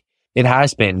is like, it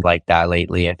has been like that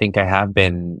lately. I think I have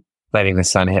been letting the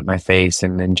sun hit my face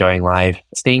and enjoying life,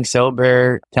 staying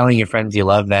sober, telling your friends you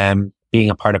love them, being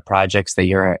a part of projects that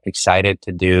you're excited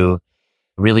to do,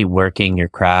 really working your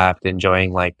craft,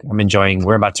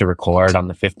 we're about to record on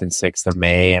the 5th and 6th of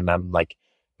May. And I'm like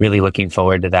really looking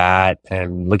forward to that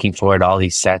and looking forward to all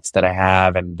these sets that I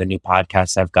have and the new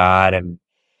podcasts I've got. And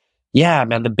yeah,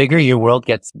 man, the bigger your world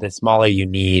gets, the smaller you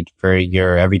need for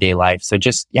your everyday life. So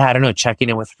just, yeah, I don't know, checking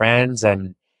in with friends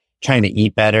and trying to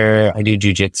eat better. I do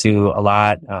jujitsu a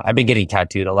lot. I've been getting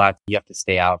tattooed a lot. You have to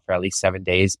stay out for at least 7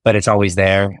 days, but it's always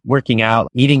there. Working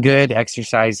out, eating good,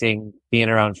 exercising, being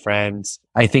around friends.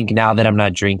 I think now that I'm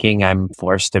not drinking, I'm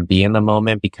forced to be in the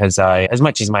moment because as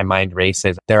much as my mind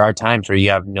races, there are times where you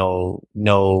have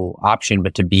no option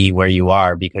but to be where you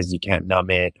are because you can't numb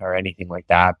it or anything like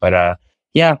that. But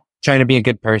yeah, trying to be a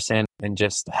good person and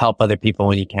just help other people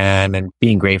when you can and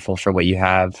being grateful for what you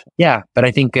have. Yeah. But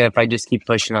I think if I just keep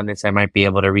pushing on this, I might be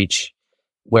able to reach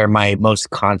where my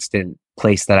most constant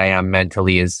place that I am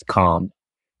mentally is calm.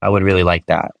 I would really like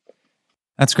that.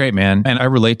 That's great, man. And I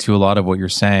relate to a lot of what you're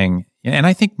saying. And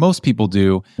I think most people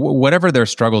do, whatever their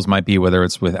struggles might be, whether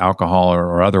it's with alcohol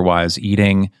or otherwise,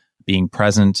 eating, being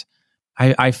present.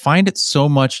 I find it so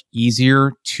much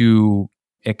easier to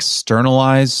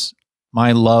externalize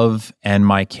my love and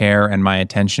my care and my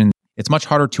attention. It's much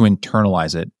harder to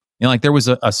internalize it. You know, like there was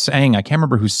a saying, I can't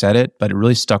remember who said it, but it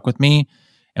really stuck with me.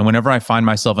 And whenever I find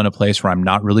myself in a place where I'm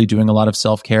not really doing a lot of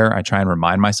self-care, I try and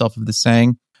remind myself of the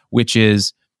saying, which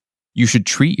is, you should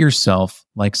treat yourself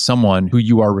like someone who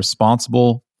you are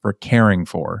responsible for caring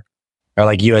for. Or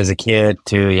like you as a kid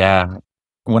too, yeah.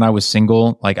 When I was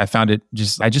single, like I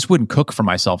just wouldn't cook for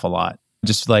myself a lot.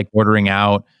 Just like ordering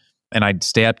out. And I'd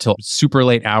stay up till super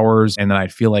late hours, and then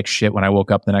I'd feel like shit when I woke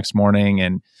up the next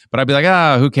morning. But I'd be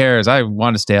like, who cares? I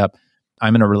want to stay up.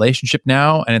 I'm in a relationship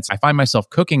now, and I find myself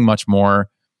cooking much more,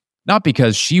 not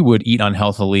because she would eat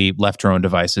unhealthily, left her own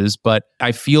devices, but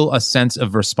I feel a sense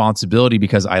of responsibility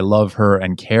because I love her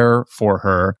and care for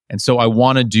her. And so I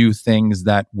want to do things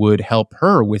that would help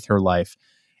her with her life.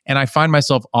 And I find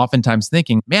myself oftentimes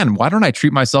thinking, man, why don't I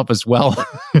treat myself as well?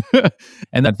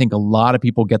 And I think a lot of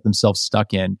people get themselves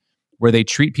stuck in where they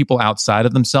treat people outside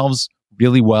of themselves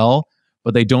really well,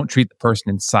 but they don't treat the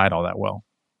person inside all that well.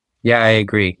 Yeah, I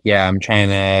agree. Yeah, I'm trying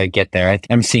to get there.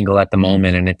 I'm single at the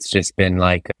moment, and it's just been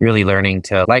like really learning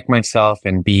to like myself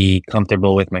and be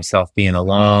comfortable with myself being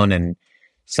alone and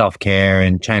self-care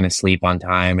and trying to sleep on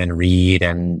time and read.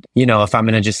 And, you know, if I'm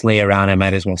going to just lay around, I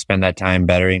might as well spend that time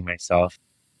bettering myself.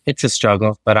 It's a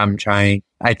struggle, but I'm trying.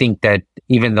 I think that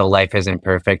even though life isn't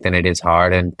perfect and it is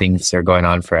hard and things are going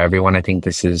on for everyone, I think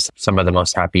this is some of the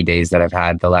most happy days that I've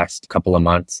had the last couple of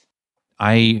months.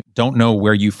 I don't know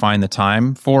where you find the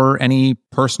time for any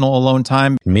personal alone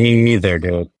time. Me either,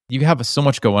 dude. You have so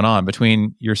much going on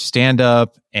between your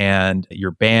stand-up and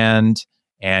your band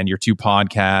and your 2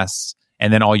 podcasts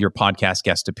and then all your podcast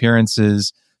guest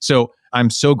appearances. So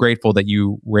I'm so grateful that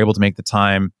you were able to make the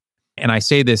time. And I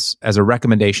say this as a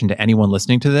recommendation to anyone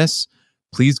listening to this.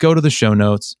 Please go to the show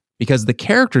notes, because the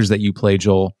characters that you play,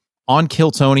 Joel, on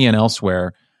Kill Tony and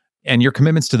elsewhere, and your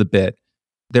commitments to the bit,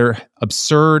 they're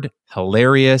absurd,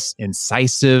 hilarious,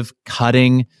 incisive,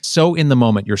 cutting, so in the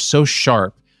moment. You're so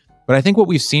sharp. But I think what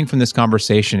we've seen from this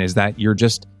conversation is that you're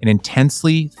just an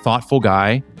intensely thoughtful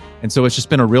guy. And so it's just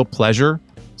been a real pleasure.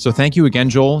 So thank you again,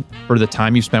 Joel, for the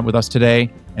time you spent with us today.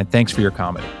 And thanks for your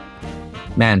comedy.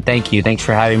 Man, thank you. Thanks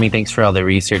for having me. Thanks for all the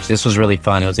research. This was really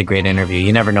fun. It was a great interview.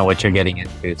 You never know what you're getting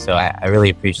into. So I really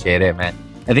appreciate it, man.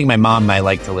 I think my mom might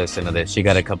like to listen to this. She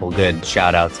got a couple good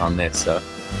shout outs on this. So.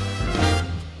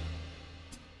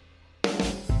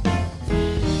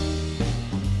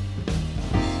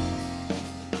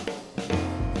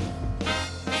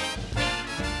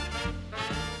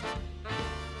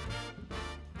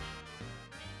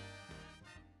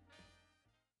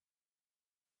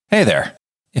 Hey there.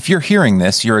 If you're hearing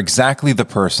this, you're exactly the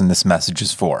person this message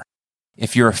is for.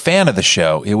 If you're a fan of the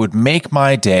show, it would make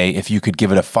my day if you could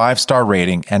give it a 5-star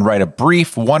rating and write a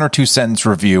brief 1 or 2 sentence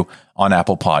review on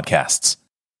Apple Podcasts.